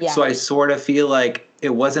 ×3. Yeah. So I sort of feel like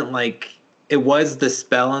it wasn't like it was the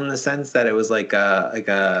spell in the sense that it was like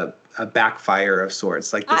a backfire of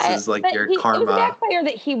sorts. Like, this is like your karma. It was a backfire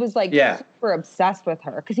that he was like super obsessed with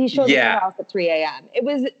her because he showed up at her house at 3 a.m. It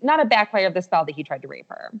was not a backfire of the spell that he tried to rape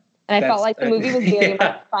her. And I felt like the movie was very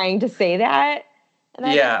much trying to say that. And I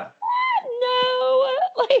was like, no,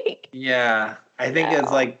 like. Yeah, I think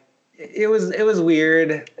it's like, it was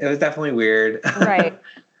weird. It was definitely weird. Right.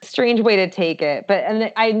 Strange way to take it.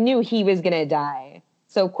 And I knew he was going to die.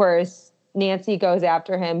 So of course, Nancy goes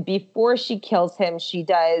after him. Before she kills him, she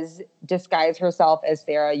does disguise herself as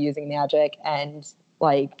Sarah using magic and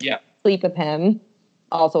sleep with him.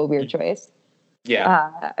 Also a weird choice.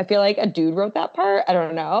 Yeah. I feel like a dude wrote that part. I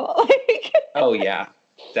don't know. Oh yeah,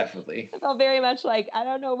 definitely. I felt very much like, I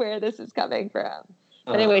don't know where this is coming from.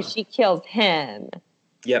 But anyway, she kills him.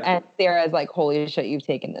 Yep. And Sarah's like, holy shit, you've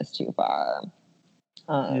taken this too far.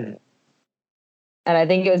 And I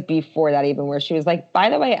think it was before that even where she was like,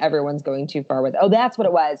 by the way, everyone's going too far with it. Oh, that's what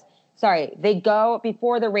it was. Sorry. They go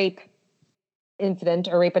before the rape incident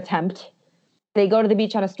or rape attempt. They go to the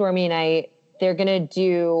beach on a stormy night. They're going to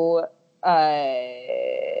do, God,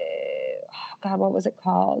 what was it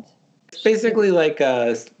called? It's basically like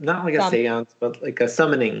not like a seance, but like a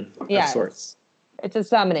summoning of sorts. It's a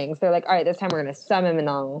summoning. So they're like, all right, this time we're going to summon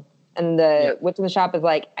Manon. And the witch in the shop is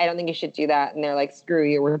like, I don't think you should do that. And they're like, screw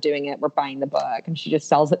you, we're doing it. We're buying the book. And she just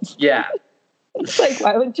sells it. Yeah. It's like,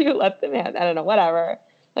 why would you let them have, I don't know, whatever.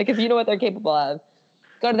 Like, if you know what they're capable of.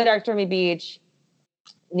 Go to the dark, stormy beach.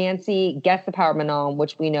 Nancy gets the power of Manon,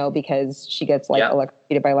 which we know because she gets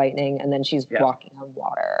electrocuted by lightning. And then she's walking on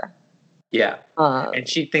water. Yeah. And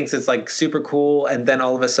she thinks it's like super cool. And then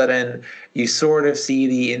all of a sudden you sort of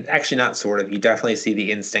see actually not sort of, you definitely see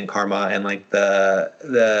the instant karma and like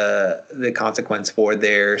the consequence for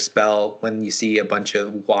their spell when you see a bunch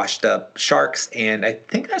of washed up sharks. And I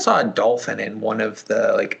think I saw a dolphin in one of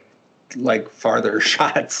the like farther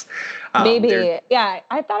shots. Maybe. Yeah.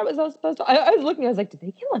 I thought it was all supposed to, I was looking, I was like, did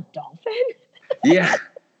they kill a dolphin? Yeah.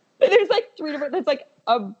 There's like 3 different, there's like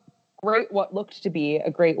what looked to be a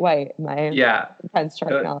great white. My intense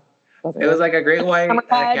shark knowledge. It was like a great white, a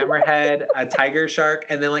hammerhead, a tiger shark,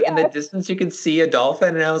 and then like in the distance you could see a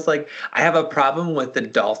dolphin, and I was like, I have a problem with the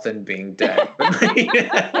dolphin being dead.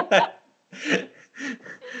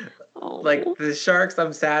 Like the sharks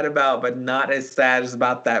I'm sad about, but not as sad as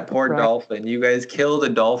about that poor dolphin. You guys killed a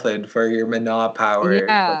dolphin for your Manon power.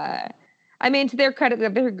 Yeah. I mean, to their credit, the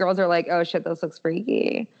other girls are like, oh shit, this looks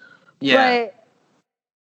freaky. Yeah.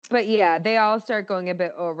 But yeah, they all start going a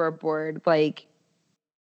bit overboard, like,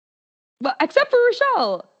 well, except for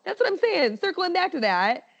Rochelle. That's what I'm saying. Circling back to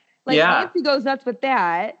that. Like, Nancy goes nuts with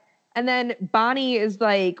that. And then Bonnie is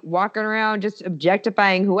like walking around just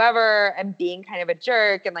objectifying whoever and being kind of a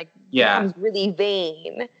jerk and like becomes really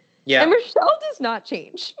vain. Yeah. And Rochelle does not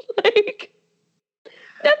change. Like,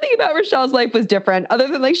 nothing about Rochelle's life was different other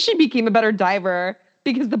than like she became a better diver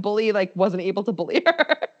because the bully like wasn't able to bully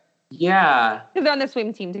her. Yeah. Because they're on the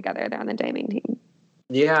swim team together. They're on the diving team.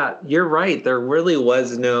 Yeah, you're right. There really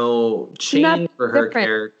was no change for her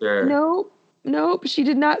character. Nope. She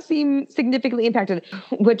did not seem significantly impacted,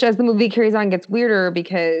 which as the movie carries on gets weirder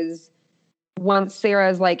because once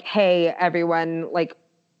Sarah's like, hey, everyone, like,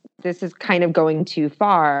 this is kind of going too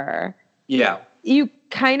far. Yeah. You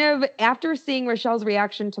kind of, after seeing Rochelle's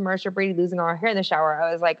reaction to Marsha Brady losing all her hair in the shower,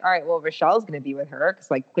 I was like, all right, well, Rochelle's going to be with her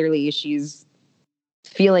because, like, clearly she's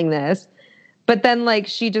feeling this. But then, like,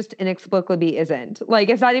 she just inexplicably isn't. Like,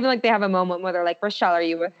 it's not even like they have a moment where they're like, Rochelle, are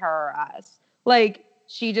you with her or us? Like,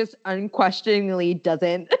 she just unquestioningly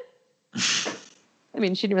doesn't. I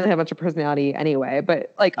mean, she didn't really have much of personality anyway,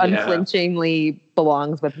 but, like, unflinchingly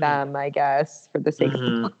belongs with them, I guess, for the sake of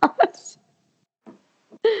the plot.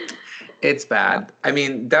 It's bad. I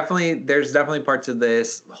mean, there's definitely parts of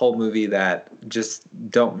this whole movie that just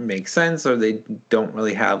don't make sense, or they don't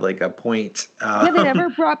really have like a point. Yeah, they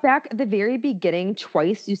never brought back at the very beginning.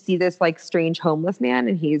 Twice you see this like strange homeless man,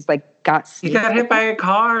 and he's like he got hit by a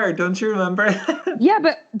car. Don't you remember? Yeah,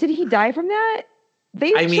 but did he die from that?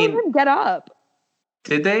 They showed him get up.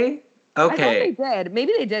 Did they? Okay. I thought they did.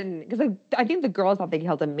 Maybe they didn't, because I think the girls thought they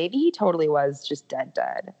killed him. Maybe he totally was just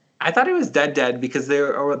dead. I thought he was dead because they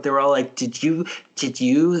were all like, did you,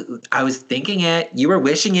 I was thinking it, you were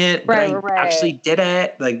wishing it, but I actually did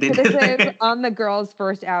it. Like, they so this is on the girls'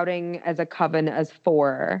 first outing as a coven as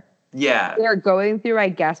 4. Yeah. They're going through, I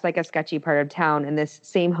guess, like a sketchy part of town, and this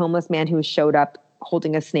same homeless man who showed up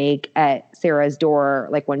holding a snake at Sarah's door,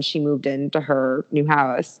 like when she moved into her new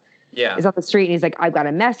house, is on the street, and he's like, I've got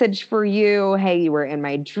a message for you. Hey, you were in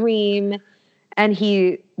my dream. And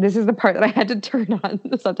this is the part that I had to turn on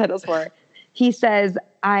the subtitles for. He says,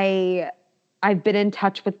 I've been in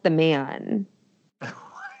touch with the man.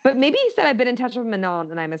 But maybe he said I've been in touch with Manon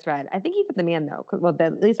and I misread. I think he said the man though.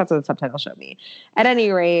 At least that's what the subtitle showed me. At any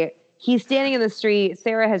rate, he's standing in the street.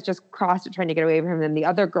 Sarah has just crossed it trying to get away from him. The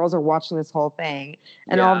other girls are watching this whole thing.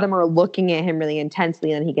 And all of them are looking at him really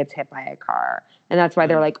intensely. And then he gets hit by a car. And that's why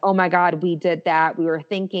they're like, oh my God, we did that. We were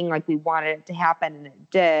thinking like we wanted it to happen and it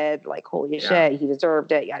did. Like, holy shit, he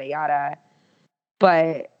deserved it, yada, yada.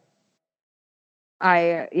 But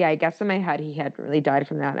I guess in my head he had really died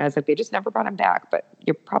from that. And I was like, they just never brought him back. But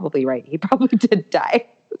you're probably right. He probably did die.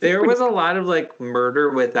 There was a lot of like murder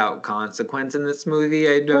without consequence in this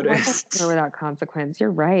movie, I noticed. Murder without consequence.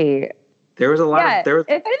 You're right. There was a lot of... If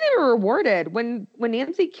anything, they were rewarded. When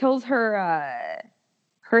Nancy kills her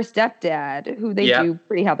stepdad, who they do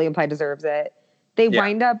pretty heavily imply deserves it, they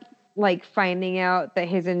wind up like finding out that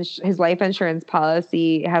his life insurance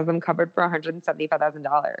policy has them covered for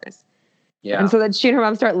 $175,000. Yeah. And so then she and her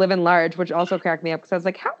mom start living large, which also cracked me up because I was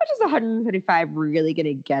like, how much is 175 really going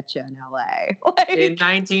to get you in LA? Like, in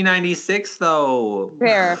 1996, though.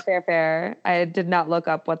 Fair. I did not look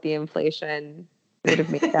up what the inflation would have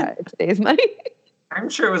made that in today's money. I'm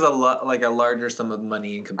sure it was a larger sum of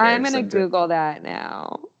money in comparison. I'm going to Google that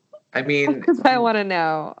now. I mean, because I want to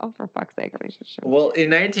know. Oh, for fuck's sake! Well, in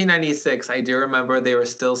 1996, I do remember they were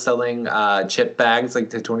still selling chip bags,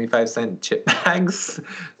 like the 25-cent chip bags.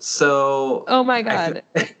 So, oh my God.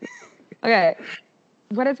 Okay,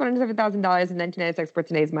 what is $107,000 in 1996 for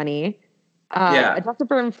today's money? Adjusted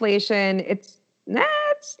for inflation, it's not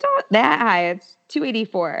that high. It's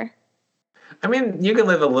 $284. I mean, you can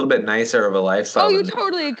live a little bit nicer of a lifestyle. Oh, you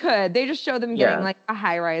totally could. They just show them getting like a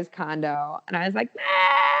high-rise condo. And I was like,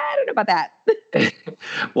 I don't know about that.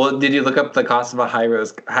 Well, did you look up the cost of a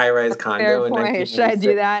high-rise condo? Fair point. Should I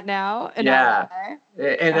do that now? Yeah.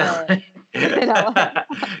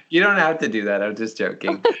 You don't have to do that. I'm just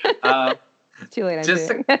joking. It's too late. I'm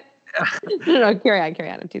kidding. No, carry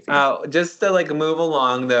on. I'm teasing. Just to like move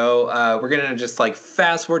along, though, we're gonna just like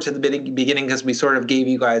fast forward to the beginning because we sort of gave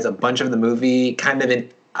you guys a bunch of the movie, kind of in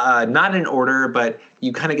not in order, but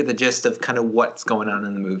you kind of get the gist of kind of what's going on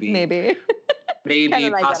in the movie. Maybe,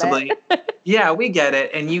 possibly. Yeah, we get it,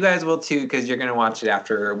 and you guys will too because you're gonna watch it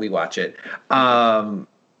after we watch it.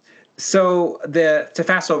 So to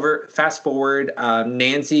fast forward,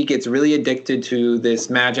 Nancy gets really addicted to this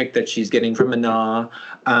magic that she's getting from Manon.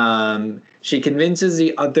 She convinces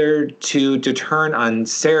the other two to turn on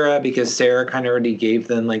Sarah because Sarah kind of already gave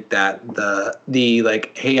them like the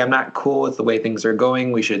like, hey, I'm not cool with the way things are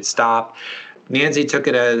going. We should stop. Nancy took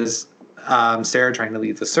it as Sarah trying to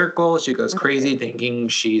leave the circle. She goes crazy thinking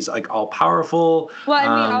she's like all powerful.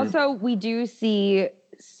 Well, we do see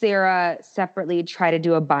Sarah separately try to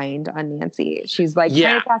do a bind on Nancy. She's like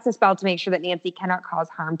trying to cast a spell to make sure that Nancy cannot cause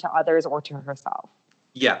harm to others or to herself.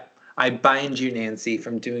 Yeah. I bind you, Nancy,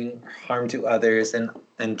 from doing harm to others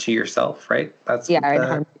and to yourself, right? That's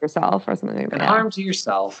harm to yourself or something like that. Harm to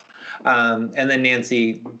yourself. And then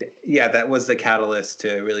Nancy, that was the catalyst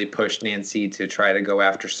to really push Nancy to try to go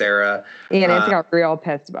after Sarah. Yeah, Nancy got real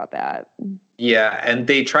pissed about that. Yeah, and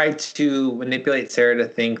they tried to manipulate Sarah to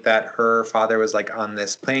think that her father was like on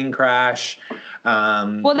this plane crash.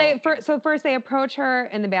 First they approach her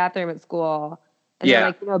in the bathroom at school. And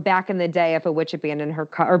they're like, back in the day, if a witch abandoned her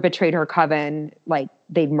or betrayed her coven, like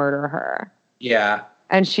they'd murder her. Yeah.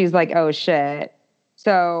 And she's like, oh shit.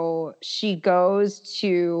 So she goes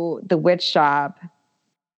to the witch shop.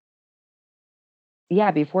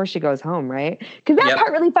 Yeah, before she goes home, right? Because that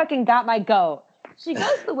part really fucking got my goat. She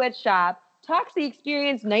goes to the witch shop, talks to the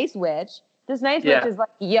experienced nice witch. This nice witch is like,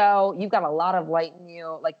 yo, you've got a lot of light in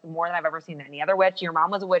you, like more than I've ever seen any other witch. Your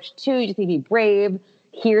mom was a witch too. You just need to be brave.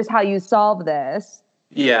 Here's how you solve this.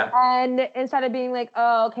 Yeah. And instead of being like,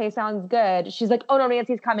 oh, okay, sounds good, she's like, oh no,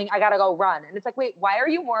 Nancy's coming. I gotta go run. And it's like, wait, why are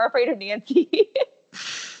you more afraid of Nancy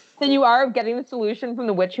than you are of getting the solution from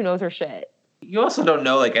the witch who knows her shit? You also don't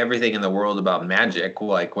know like everything in the world about magic,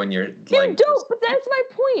 like when you're You like. don't, but that's my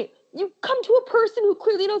point. You come to a person who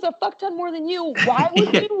clearly knows a fuck ton more than you. Why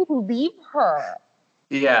would you leave her?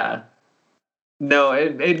 Yeah. No,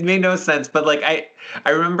 it made no sense. But like I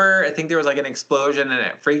remember, I think there was like an explosion and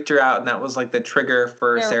it freaked her out, and that was like the trigger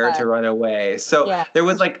for Sarah to run away. So there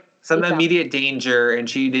was like some immediate danger, and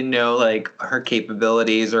she didn't know like her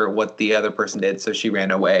capabilities or what the other person did, so she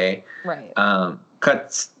ran away. Right.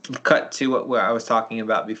 Cut to what I was talking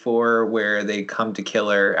about before, where they come to kill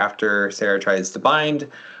her after Sarah tries to bind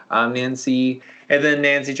Nancy. And then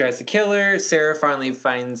Nancy tries to kill her. Sarah finally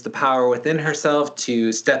finds the power within herself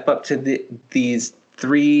to step up to these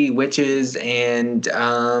three witches, and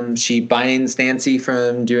she binds Nancy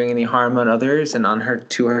from doing any harm on others and on her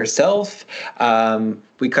to herself.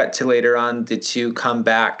 We cut to later on, the two come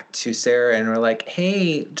back to Sarah and we're like,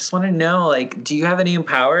 hey, just want to know, like, do you have any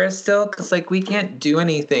powers still? Because, like, we can't do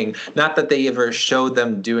anything. Not that they ever showed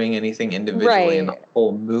them doing anything individually in the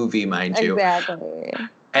whole movie, mind you. Exactly.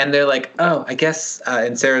 And they're like, oh, I guess,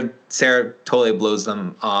 and Sarah totally blows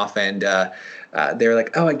them off, and they're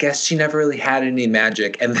like, oh, I guess she never really had any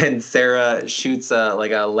magic. And then Sarah shoots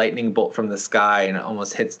like a lightning bolt from the sky, and it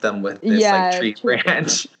almost hits them with this like tree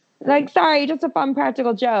branch. Like, sorry, just a fun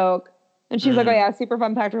practical joke. And she's like, oh yeah, super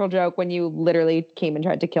fun practical joke when you literally came and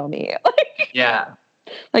tried to kill me.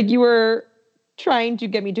 Like you were trying to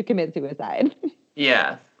get me to commit suicide.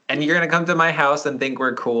 Yeah. And you're going to come to my house and think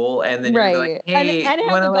we're cool. And then you're like, hey, and you have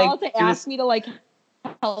the like, gall to ask me to like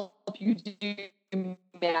help you do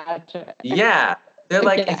magic. Yeah. They're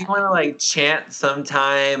like, if you want to like chant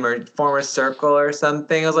sometime or form a circle or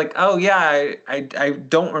something. I was like, oh yeah, I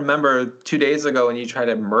don't remember 2 days ago when you tried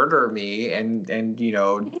to murder me and you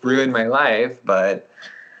know, ruin my life. But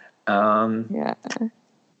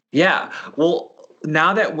yeah. Well,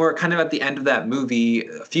 now that we're kind of at the end of that movie,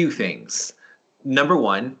 a few things. Number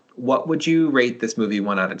one, what would you rate this movie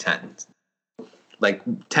 1 out of 10? Like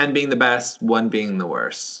 10 being the best, 1 being the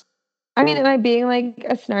worst. I mean, am I being like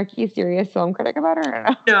a snarky, serious film critic about her? Or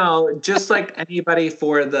no? No, just like anybody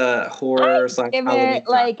for the horror / give it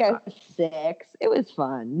like a 6. It was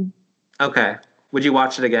fun. Okay. Would you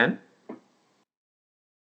watch it again?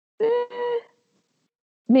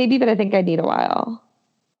 Maybe, but I think I need a while.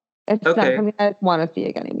 It's not something I want to see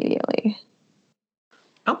again immediately.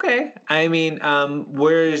 Okay. I mean,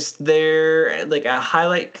 was there like a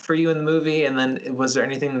highlight for you in the movie? And then was there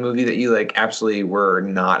anything in the movie that you like absolutely were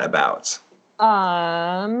not about?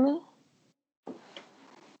 The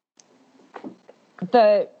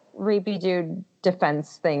rapey dude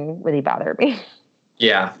defense thing really bothered me.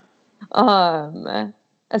 Yeah.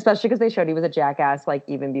 Especially because they showed he was a jackass, like,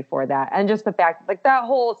 even before that. And just the fact, like, that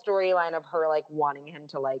whole storyline of her, like, wanting him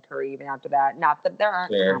to like her even after that. Not that there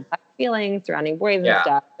aren't complex feelings surrounding boys and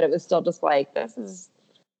stuff, but it was still just like, this is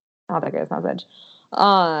not that good. It's not bitch.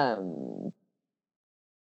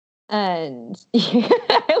 And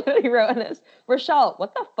I literally wrote in this, Rochelle,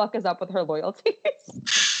 what the fuck is up with her loyalties?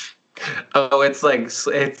 Oh, it's like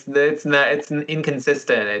it's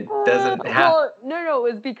inconsistent. It doesn't have. Well, no,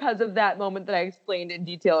 it was because of that moment that I explained in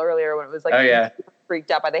detail earlier when it was like, freaked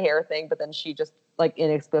out by the hair thing, but then she just like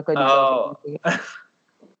inexplicably.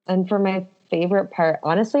 And for my favorite part,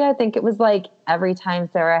 honestly, I think it was like every time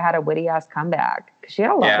Sarah had a witty ass comeback, because she had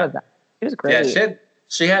a lot of that. It was great. Yeah,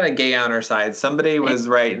 she had a gay on her side. Somebody was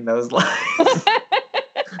writing those lines.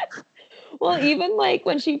 Well, even like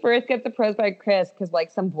when she first gets approached by Chris, because like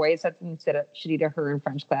some boy said something shitty to her in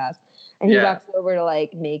French class, and he walks over to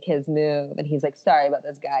like make his move, and he's like, "Sorry about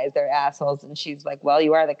those guys, they're assholes." And she's like, "Well,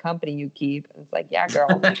 you are the company you keep." And it's like, "Yeah,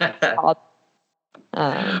 girl."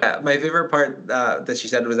 My favorite part that she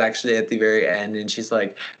said was actually at the very end, and she's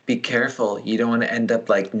like, "Be careful, you don't want to end up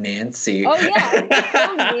like Nancy." Oh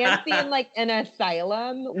yeah, Nancy in like an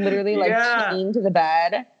asylum, literally like chained to the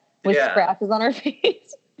bed with scratches on her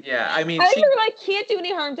face. Yeah, I mean, you're like can't do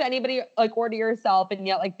any harm to anybody, like, or to yourself, and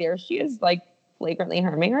yet like there she is, like flagrantly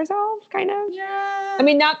harming herself, kind of. Yeah. I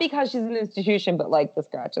mean, not because she's an institution, but like the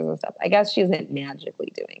scratches and stuff. I guess she isn't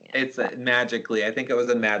magically doing it. It's magically. I think it was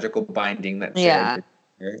a magical binding that. Yeah.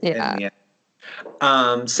 Yeah.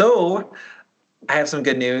 So I have some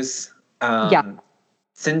good news. Yeah.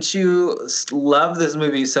 Since you love this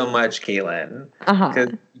movie so much, Caitlin,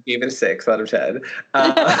 because you gave it a 6 out of 10. Wait,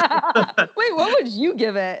 what would you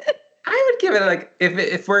give it? I would give it like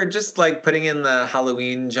if we're just like putting in the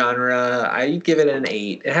Halloween genre, I'd give it an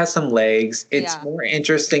 8. It has some legs. It's more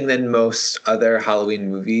interesting than most other Halloween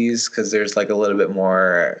movies because there's like a little bit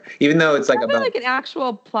more, even though it's like about like an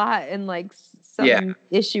actual plot and like some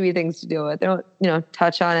issue-y things to deal with. They don't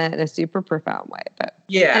touch on it in a super profound way. But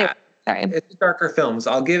anyway, sorry. It's darker films.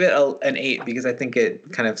 I'll give it an 8 because I think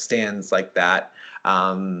it kind of stands like that,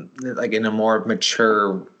 like in a more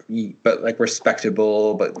mature but like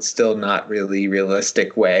respectable but still not really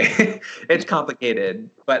realistic way. It's complicated,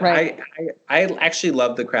 but I actually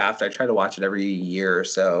love the craft. I try to watch it every year or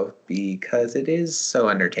so because it is so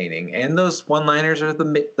entertaining, and those one-liners are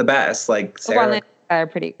the best. Like Sarah, one-liners are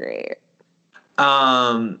pretty great.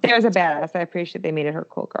 Sarah's a badass. I appreciate they made it her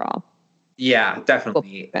cool girl. Yeah,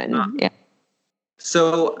 definitely. Yeah.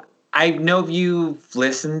 So I know you've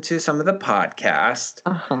listened to some of the podcast.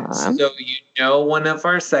 So you know one of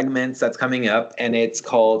our segments that's coming up, and it's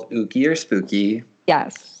called Ooky or Spooky.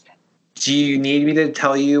 Yes. Do you need me to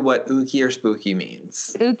tell you what Ooky or Spooky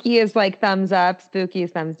means? Ooky is like thumbs up. Spooky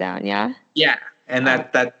is thumbs down. Yeah. Yeah, and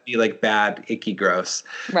that'd be like bad, icky, gross.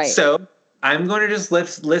 Right. So I'm going to just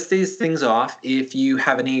list these things off. If you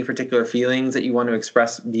have any particular feelings that you want to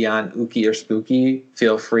express beyond Ooky or Spooky,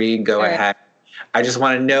 feel free. Go ahead. I just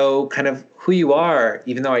want to know kind of who you are,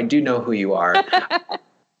 even though I do know who you are,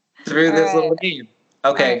 through this little game.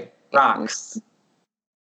 Okay, rocks.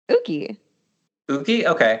 Ooky. Ooky?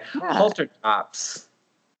 Okay. Yeah. Halter tops.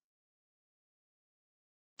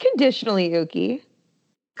 Conditionally Ooky.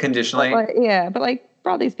 Conditionally? But like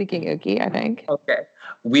broadly speaking Ooky, I think. Okay.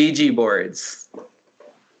 Ouija boards.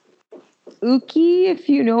 Ooky, if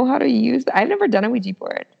you know how to use I've never done a Ouija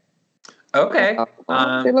board. Okay.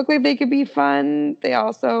 They look like they could be fun. They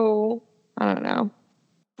also, I don't know.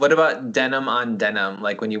 What about denim on denim?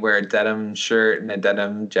 Like when you wear a denim shirt and a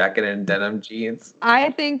denim jacket and denim jeans?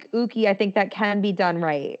 I think Ooky, I think that can be done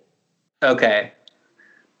right. Okay.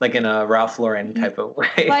 Like in a Ralph Lauren type of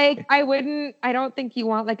way. Like I don't think you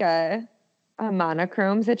want like a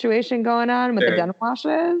monochrome situation going on with the denim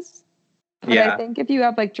washes. But I think if you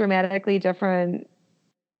have like dramatically different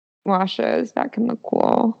washes, that can look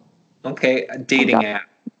cool. Okay, a dating app.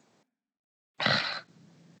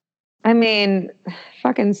 I mean,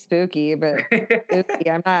 fucking spooky, but spooky.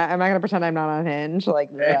 I'm not gonna pretend I'm not on Hinge. Like,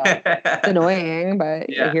 it's annoying, but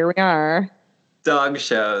here we are. Dog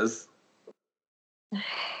shows.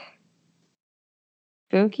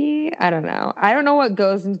 Spooky? I don't know. I don't know what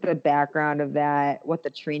goes into the background of that, what the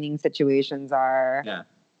training situations are. Yeah.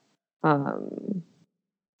 I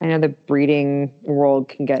know the breeding world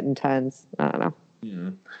can get intense. I don't know.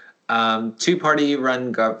 Mm. Two-party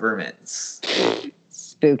run governments.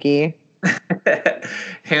 Spooky.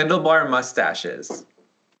 Handlebar mustaches.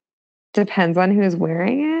 Depends on who's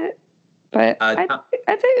wearing it, but I'd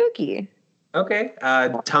say Ooky. Okay.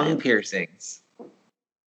 Tongue piercings.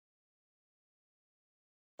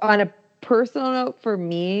 On a personal note for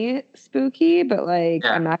me, spooky, but like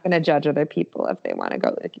I'm not going to judge other people if they want to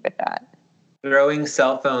go Ooky with that. Throwing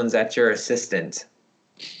cell phones at your assistant.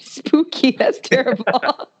 Spooky. That's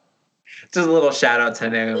terrible. Just a little shout out to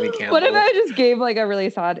Naomi Campbell. What if I just gave like a really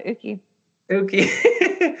solid Ooky?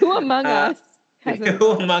 Ooky. Who among us?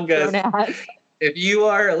 Who among us? If you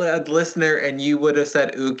are a listener and you would have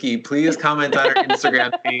said Ooky, please comment on our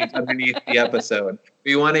Instagram page underneath the episode.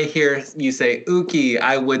 We want to hear you say Ooky.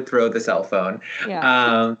 I would throw the cell phone.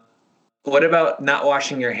 Yeah. What about not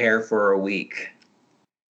washing your hair for a week?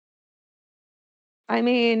 I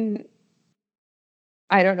mean,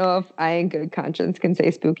 I don't know if I in good conscience can say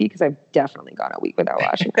spooky because I've definitely gone a week without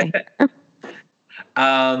washing my hair.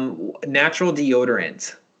 Natural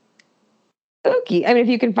deodorant. Ooky. I mean, if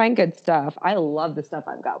you can find good stuff. I love the stuff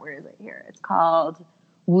I've got. Where is it here? It's called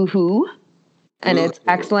Woohoo. And it's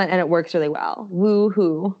excellent and it works really well.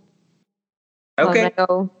 Woohoo. Okay. I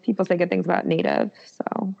know people say good things about Native,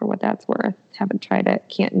 so for what that's worth, haven't tried it.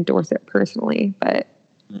 Can't endorse it personally, but.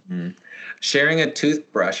 Mm-hmm. Sharing a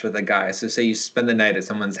toothbrush with a guy. So say you spend the night at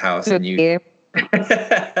someone's house and you.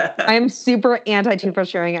 I'm super anti-toothbrush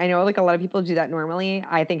sharing. I know like a lot of people do that normally.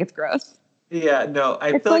 I think it's gross. Yeah, no,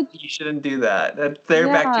 I feel like you shouldn't do that. That's their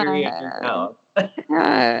bacteria in your mouth.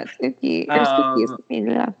 Yeah, it's spooky.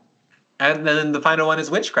 And then the final one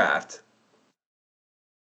is witchcraft.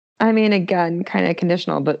 I mean, again, kind of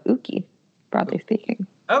conditional, but Ooky, broadly speaking.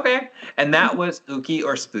 Okay. And that was Ooky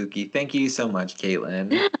or Spooky. Thank you so much,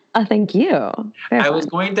 Caitlin. Thank you. Very I fun. was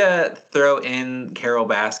going to throw in Carol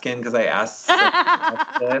Baskin because I asked someone else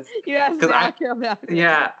this. You asked that, Carol Baskin.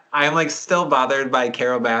 Yeah, I'm like still bothered by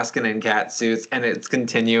Carol Baskin and cat suits, and it's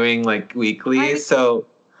continuing like weekly.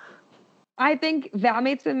 I think Val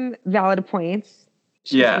made some valid points.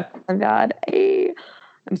 Yeah. Bad.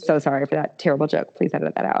 I'm so sorry for that terrible joke. Please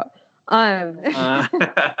edit that out.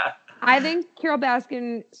 I think Carol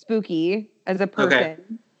Baskin spooky as a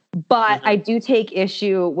person, but I do take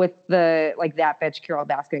issue with the like that bitch Carol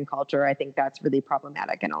Baskin culture. I think that's really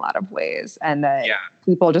problematic in a lot of ways, and that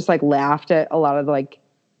people just like laughed at a lot of like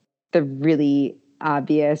the really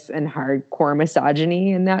obvious and hardcore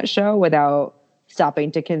misogyny in that show without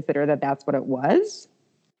stopping to consider that that's what it was.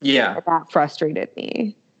 Yeah, and that frustrated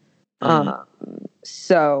me.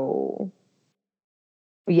 So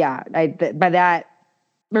yeah, that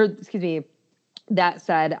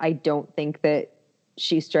said, I don't think that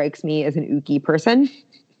she strikes me as an Ooky person.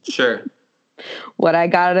 Sure. What I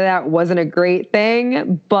got out of that wasn't a great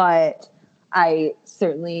thing, but I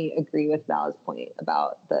certainly agree with Val's point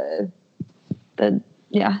about the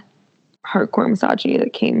hardcore misogyny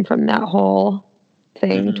that came from that whole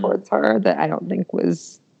thing towards her that I don't think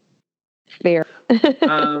was fair.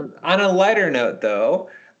 On a lighter note, though,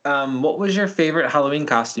 what was your favorite Halloween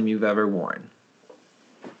costume you've ever worn?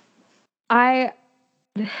 I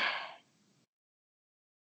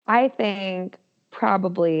think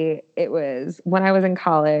probably it was when I was in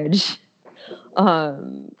college.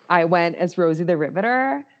 I went as Rosie the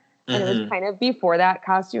Riveter, and it was kind of before that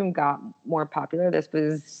costume got more popular. This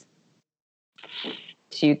was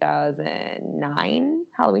 2009,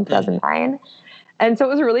 Halloween 2009. And so it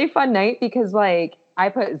was a really fun night because like I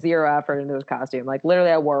put zero effort into this costume. Like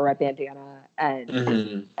literally I wore a red bandana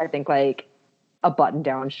and I think like a button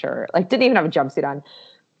down shirt, like didn't even have a jumpsuit on.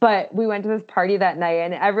 But we went to this party that night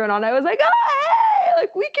and everyone all night was like, oh, hey,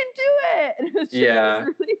 like we can do it. And it was just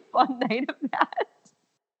a really fun night of that.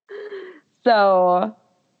 So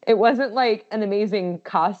it wasn't like an amazing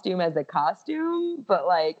costume as a costume, but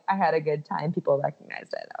like I had a good time. People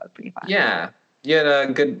recognized it. That was pretty fun. Yeah. You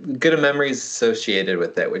had good memories associated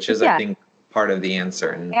with it, which is, I think, part of the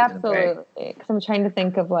answer. Absolutely. Because I'm trying to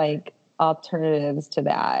think of like alternatives to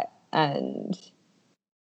that. And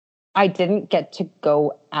I didn't get to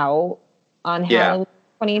go out on Halloween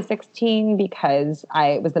 2016 because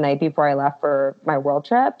it was the night before I left for my world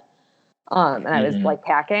trip. And I was like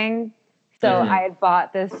packing. So I had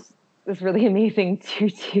bought this really amazing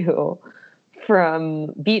tutu from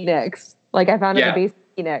Beatniks. Like I found it at the base of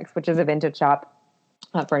Beatniks, which is a vintage shop,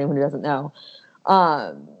 for anyone who doesn't know.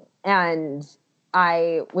 And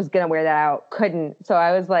I was going to wear that out. Couldn't. So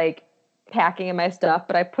I was like packing in my stuff,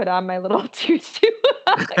 but I put on my little tutu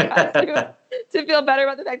to feel better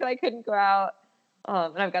about the fact that I couldn't go out.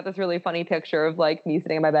 And I've got this really funny picture of like me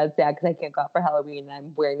sitting in my bed sad because I can't go out for Halloween. And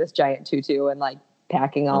I'm wearing this giant tutu and like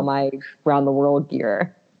packing all my around the world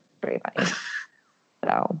gear. Pretty funny.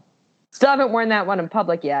 So still haven't worn that one in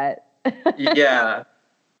public yet. Yeah.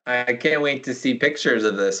 I can't wait to see pictures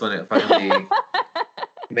of this when it finally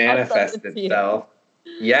manifests itself.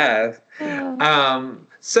 Yeah.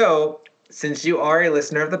 So since you are a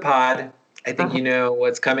listener of the pod, I think you know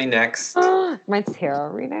what's coming next. My tarot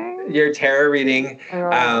reading? Your tarot reading.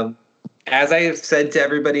 As I've said to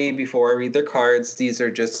everybody before I read their cards, these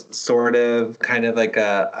are just sort of kind of like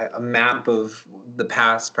a map of the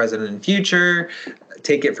past, present, and future.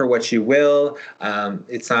 Take it for what you will.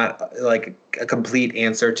 It's not like a complete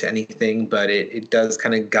answer to anything, but it does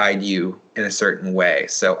kind of guide you in a certain way.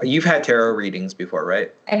 So you've had tarot readings before,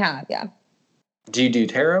 right? I have, yeah. Do you do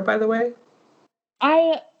tarot, by the way?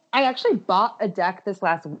 I actually bought a deck this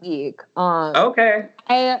last week. Okay.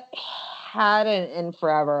 I hadn't in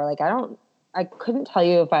forever. Like I couldn't tell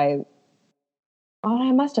you if I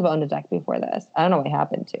must have owned a deck before this. I don't know what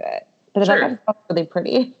happened to it. But the deck was really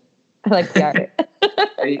pretty. I like the art.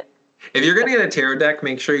 If you're going to get a tarot deck,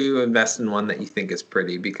 make sure you invest in one that you think is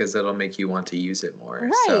pretty because it'll make you want to use it more.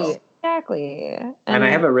 Right, exactly. And I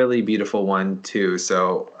have a really beautiful one too,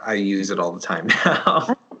 so I use it all the time now.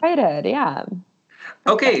 I'm excited, yeah.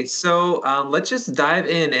 Okay, so let's just dive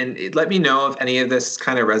in and let me know if any of this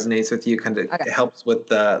kind of resonates with you, kind of helps with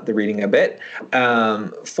the reading a bit.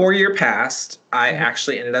 For your past, I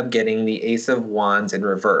actually ended up getting the Ace of Wands in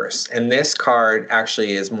reverse. And this card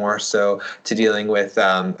actually is more so to dealing with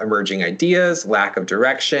emerging ideas, lack of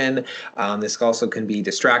direction. This also can be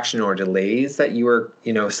distraction or delays that you are,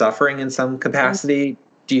 suffering in some capacity.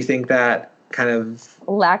 Do you think that kind of...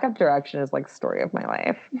 Lack of direction is like the story of my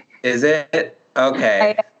life. Is it?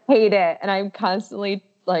 Okay. I hate it. And I'm constantly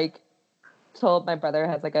like told my brother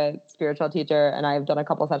has like a spiritual teacher, and I've done a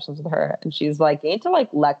couple sessions with her, and she's like, you need to like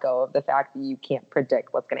let go of the fact that you can't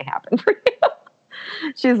predict what's going to happen for you.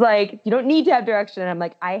 She's like, you don't need to have direction. And I'm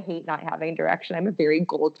like, I hate not having direction. I'm a very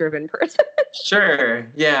goal-driven person. Sure.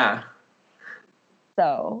 Yeah.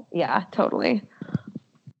 So yeah, totally.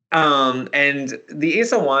 And the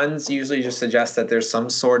Ace of Wands usually just suggests that there's some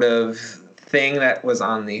sort of thing that was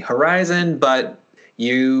on the horizon, but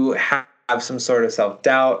you have some sort of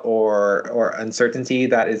self-doubt or uncertainty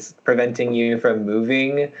that is preventing you from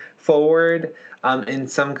moving forward in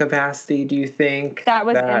some capacity. Do you think that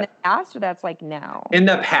was in the past, or that's like now? In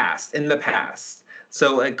the past.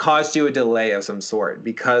 So it caused you a delay of some sort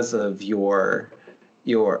because of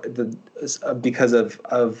because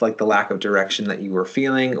of like the lack of direction that you were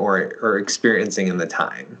feeling or experiencing in the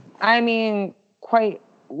time. I mean, quite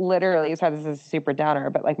literally, so this is a super downer,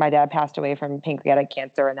 but like my dad passed away from pancreatic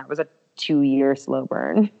cancer, and that was a 2-year slow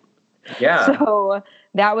burn. Yeah. So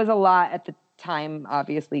that was a lot at the time,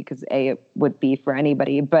 obviously, because A, it would be for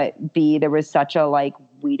anybody, but B, there was such a like,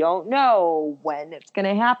 we don't know when it's going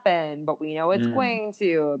to happen, but we know it's going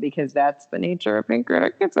to, because that's the nature of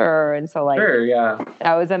pancreatic cancer. And so like, sure, yeah,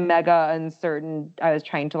 that was a mega uncertain. I was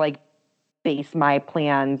trying to like base my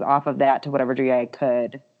plans off of that to whatever degree I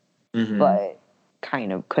could, but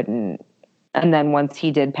kind of couldn't. And then once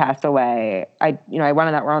he did pass away, I went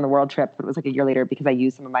on that around the world trip, but it was like a year later because I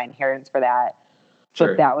used some of my inheritance for that. Sure.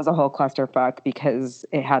 But that was a whole clusterfuck because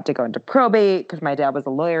it had to go into probate because my dad was a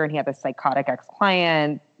lawyer and he had this psychotic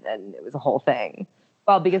ex-client, and it was a whole thing.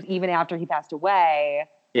 Well, because even after he passed away,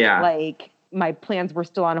 like my plans were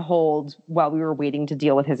still on hold while we were waiting to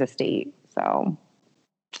deal with his estate. So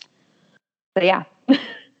yeah.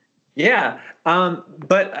 Yeah.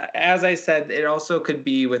 But as I said, it also could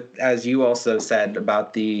be with, as you also said,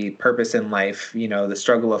 about the purpose in life, the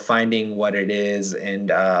struggle of finding what it is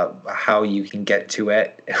and how you can get to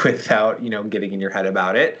it without, getting in your head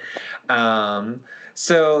about it.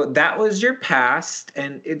 So that was your past.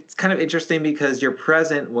 And it's kind of interesting because your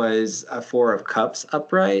present was a 4 of Cups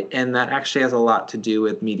upright. And that actually has a lot to do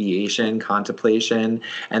with mediation, contemplation,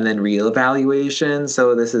 and then reevaluation.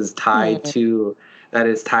 So this is tied to... that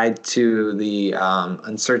is tied to the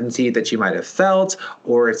uncertainty that you might have felt,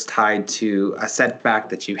 or it's tied to a setback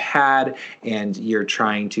that you had, and you're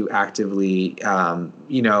trying to actively,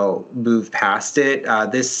 move past it.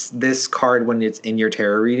 This card, when it's in your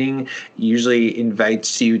tarot reading, usually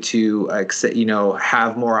invites you to,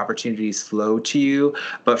 have more opportunities flow to you.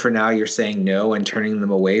 But for now, you're saying no and turning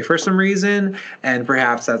them away for some reason, and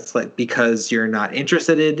perhaps that's like because you're not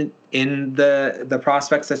interested in the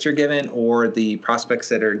prospects that you're given, or the prospects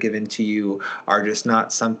that are given to you are just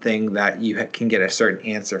not something that you can get a certain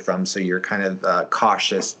answer from. So you're kind of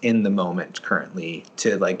cautious in the moment currently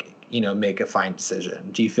to make a fine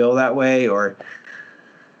decision. Do you feel that way? Or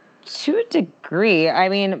to a degree, I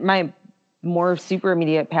mean, my more super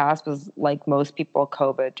immediate past was like most people,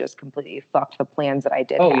 COVID just completely fucked the plans that I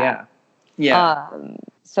did. Oh, have. Yeah.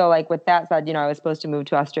 So like with that said, I was supposed to move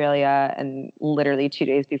to Australia, and literally 2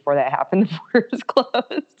 days before that happened, the borders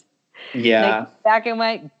closed. Yeah. Back and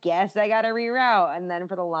went, guess I got to reroute. And then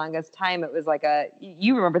for the longest time, it was like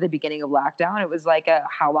you remember the beginning of lockdown. It was like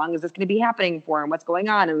how long is this going to be happening for, and what's going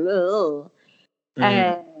on?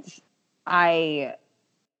 And I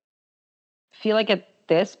feel like at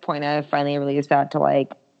this point, I finally released that to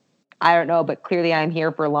like, I don't know, but clearly I'm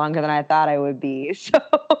here for longer than I thought I would be. So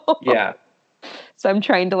yeah. So I'm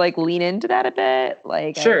trying to like lean into that a bit.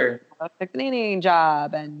 Like, sure. I have a cleaning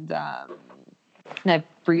job, and I've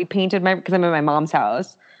repainted because I'm in my mom's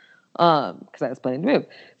house, because I was planning to move.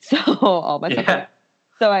 So all my stuff.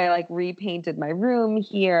 So I like repainted my room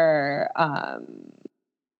here.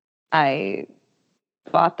 I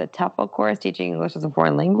bought the TEFL course teaching English as a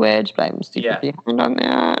foreign language, but I'm super behind on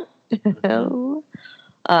that.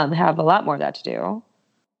 Have a lot more of that to do.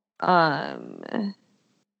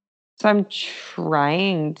 So I'm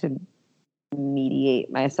trying to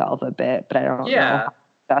mediate myself a bit, but I don't know how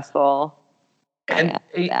successful. And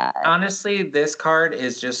honestly, this card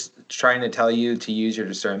is just trying to tell you to use your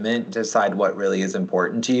discernment, decide what really is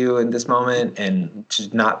important to you in this moment, and to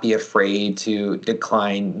not be afraid to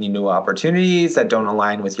decline new opportunities that don't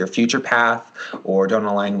align with your future path or don't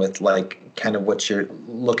align with like kind of what you're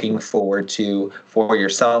looking forward to for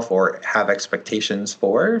yourself or have expectations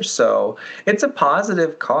for. So it's a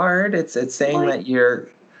positive card. It's saying that you're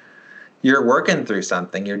working through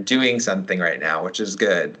something, you're doing something right now, which is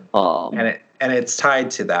good. And it's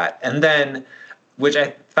tied to that. And then, which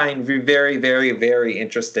I find very, very, very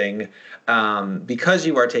interesting, because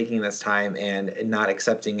you are taking this time and not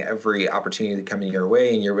accepting every opportunity coming your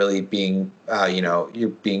way, and you're really being, you're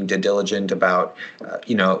being diligent about,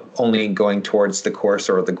 only going towards the course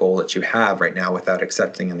or the goal that you have right now without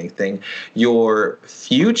accepting anything. Your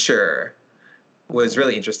future was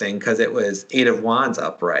really interesting because it was Eight of Wands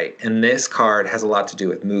upright. And this card has a lot to do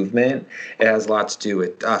with movement. It has a lot to do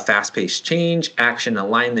with fast-paced change, action,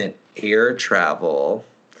 alignment, air travel.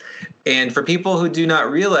 And for people who do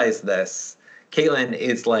not realize this, Caitlyn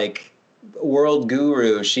is like world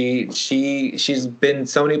guru. She's been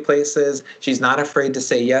so many places. She's not afraid to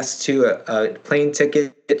say yes to a plane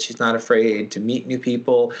ticket. She's not afraid to meet new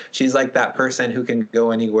people. She's like that person who can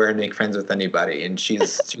go anywhere and make friends with anybody, and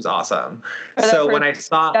she's awesome. So when I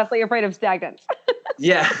saw, definitely afraid of stagnance.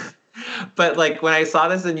 yeah. But like when I saw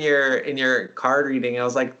this in your card reading, I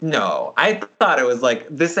was like, no. I thought it was like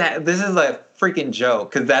this is a freaking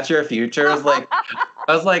joke because that's your future. I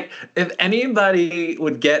was like, if anybody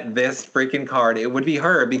would get this freaking card, it would be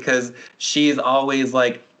her, because she's always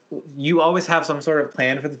like, you always have some sort of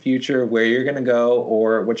plan for the future, where you're going to go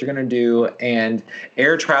or what you're going to do. And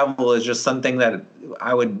air travel is just something that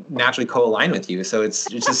I would naturally co-align with you. So it's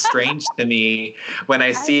just strange to me when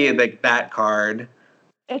I see like that card.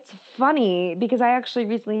 It's funny because I actually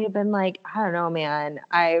recently have been like, I don't know, man.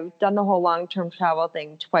 I've done the whole long-term travel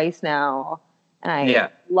thing twice now, and I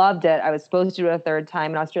loved it. I was supposed to do it a third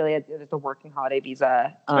time in Australia. It was a working holiday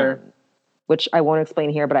visa, which I won't explain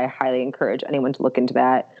here, but I highly encourage anyone to look into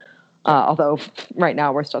that. Although right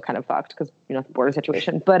now we're still kind of fucked because, the border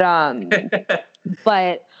situation. But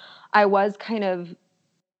but I was kind of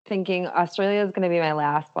thinking Australia is going to be my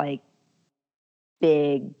last like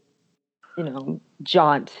big,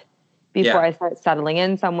 jaunt before I start settling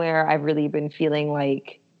in somewhere. I've really been feeling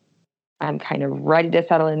like I'm kind of ready to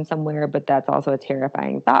settle in somewhere, but that's also a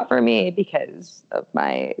terrifying thought for me because of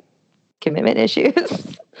my commitment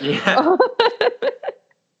issues. Yeah.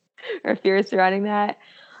 Or fears surrounding that.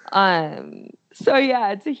 So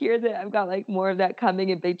yeah, to hear that I've got like more of that coming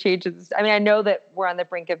and big changes. I mean, I know that we're on the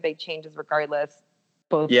brink of big changes regardless,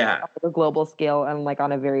 both on a global scale and like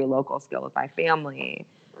on a very local scale with my family.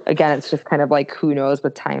 Again, it's just kind of like, who knows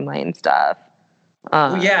with timeline stuff.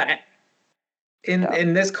 And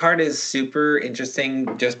this card is super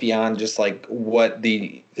interesting just beyond just like what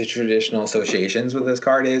the traditional associations with this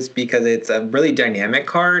card is, because it's a really dynamic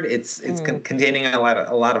card. It's containing a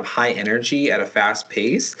lot of high energy at a fast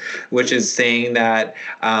pace, which is saying that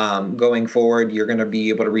going forward you're going to be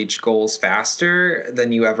able to reach goals faster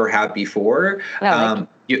than you ever have before.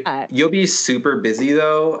 You'll be super busy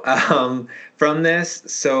though from this,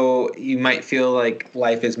 so you might feel like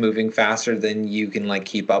life is moving faster than you can like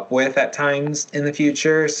keep up with at times in the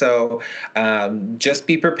future. So just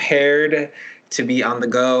be prepared to be on the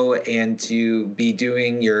go and to be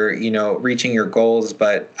doing your, reaching your goals,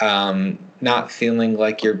 but not feeling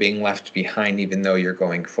like you're being left behind even though you're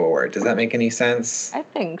going forward. Does that make any sense? I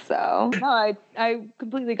think so. No, I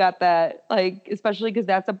completely got that. Like, especially because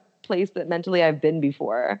that's a place that mentally I've been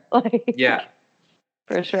before. Like, yeah,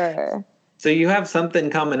 for sure. So you have something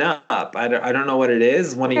coming up. I don't know what it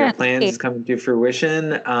is. One of your plans is coming to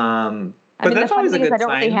fruition. But that's always a good sign. I don't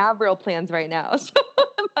really have real plans right now. So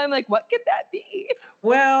I'm like, what could that be?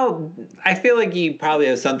 Well, I feel like you probably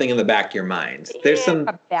have something in the back of your mind. There's some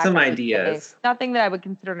ideas. Nothing that I would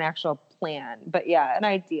consider an actual plan, but yeah, an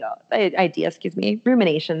idea,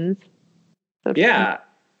 ruminations. Yeah.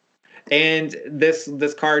 And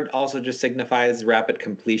this card also just signifies rapid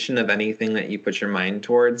completion of anything that you put your mind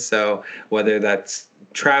towards. So whether that's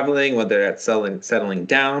traveling, whether that's settling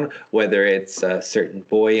down, whether it's a certain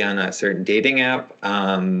boy on a certain dating app,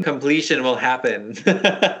 completion will happen. So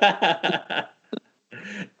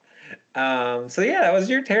yeah, that was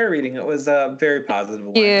your tarot reading. It was a very positive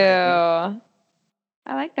one. Yeah,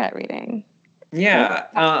 I like that reading. Yeah.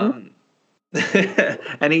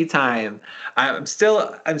 Anytime. I'm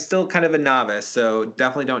still kind of a novice, so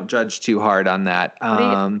definitely don't judge too hard on that.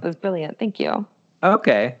 That was brilliant. Thank you.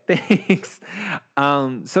 Okay, thanks.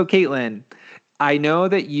 So Caitlyn, I know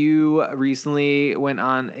that you recently went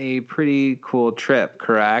on a pretty cool trip,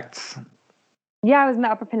 correct? Yeah, I was in the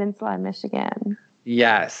Upper Peninsula in Michigan.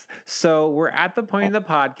 Yes. So we're at the point of the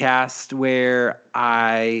podcast where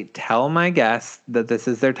I tell my guests that this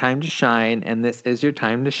is their time to shine, and this is your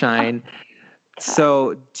time to shine.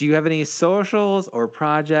 So do you have any socials or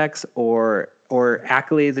projects or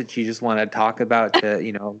accolades that you just want to talk about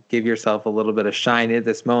to, give yourself a little bit of shine at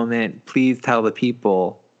this moment? Please tell the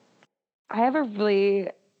people. I have a really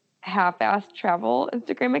half-assed travel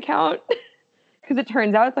Instagram account because it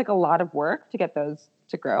turns out it's like a lot of work to get those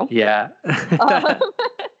to grow. Yeah.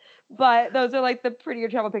 But those are like the prettier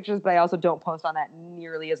travel pictures, but I also don't post on that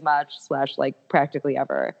nearly as much / like practically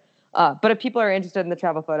ever. But if people are interested in the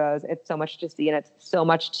travel photos, it's so much to see, and it's so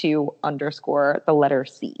much to underscore the letter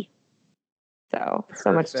C. So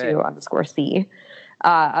much to underscore C.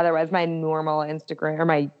 Otherwise, my normal Instagram or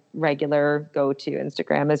my regular go-to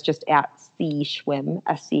Instagram is just at Schwim,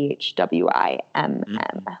 SCHWIMM.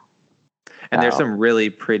 And there's some really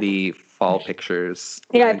pretty fall pictures.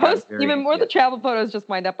 Yeah, I post even more. The travel photos just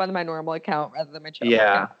wind up on my normal account rather than my travel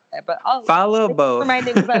account. But I'll follow both.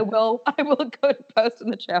 Reminding because I will go to post in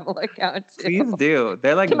the travel account too. Please do.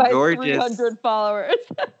 They're like to my gorgeous. 300 followers.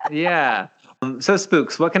 Yeah. So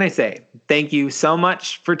Spooks, what can I say? Thank you so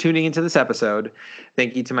much for tuning into this episode.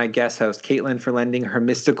 Thank you to my guest host, Caitlyn, for lending her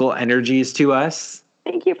mystical energies to us.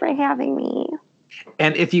 Thank you for having me.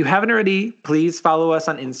 And if you haven't already, please follow us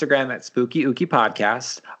on Instagram at Spooky Ooky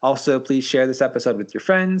Podcast. Also, please share this episode with your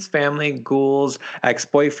friends, family, ghouls,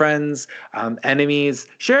 ex-boyfriends, enemies.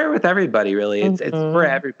 Share it with everybody, really. It's for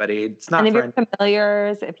everybody. It's not for your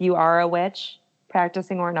familiars, if you are a witch,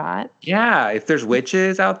 practicing or not. Yeah, if there's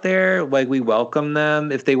witches out there, like we welcome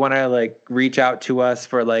them. If they want to like reach out to us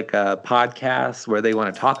for like a podcast where they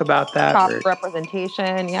want to talk about that. Proper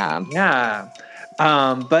representation, yeah. Yeah.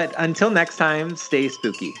 But until next time, stay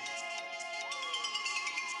spooky.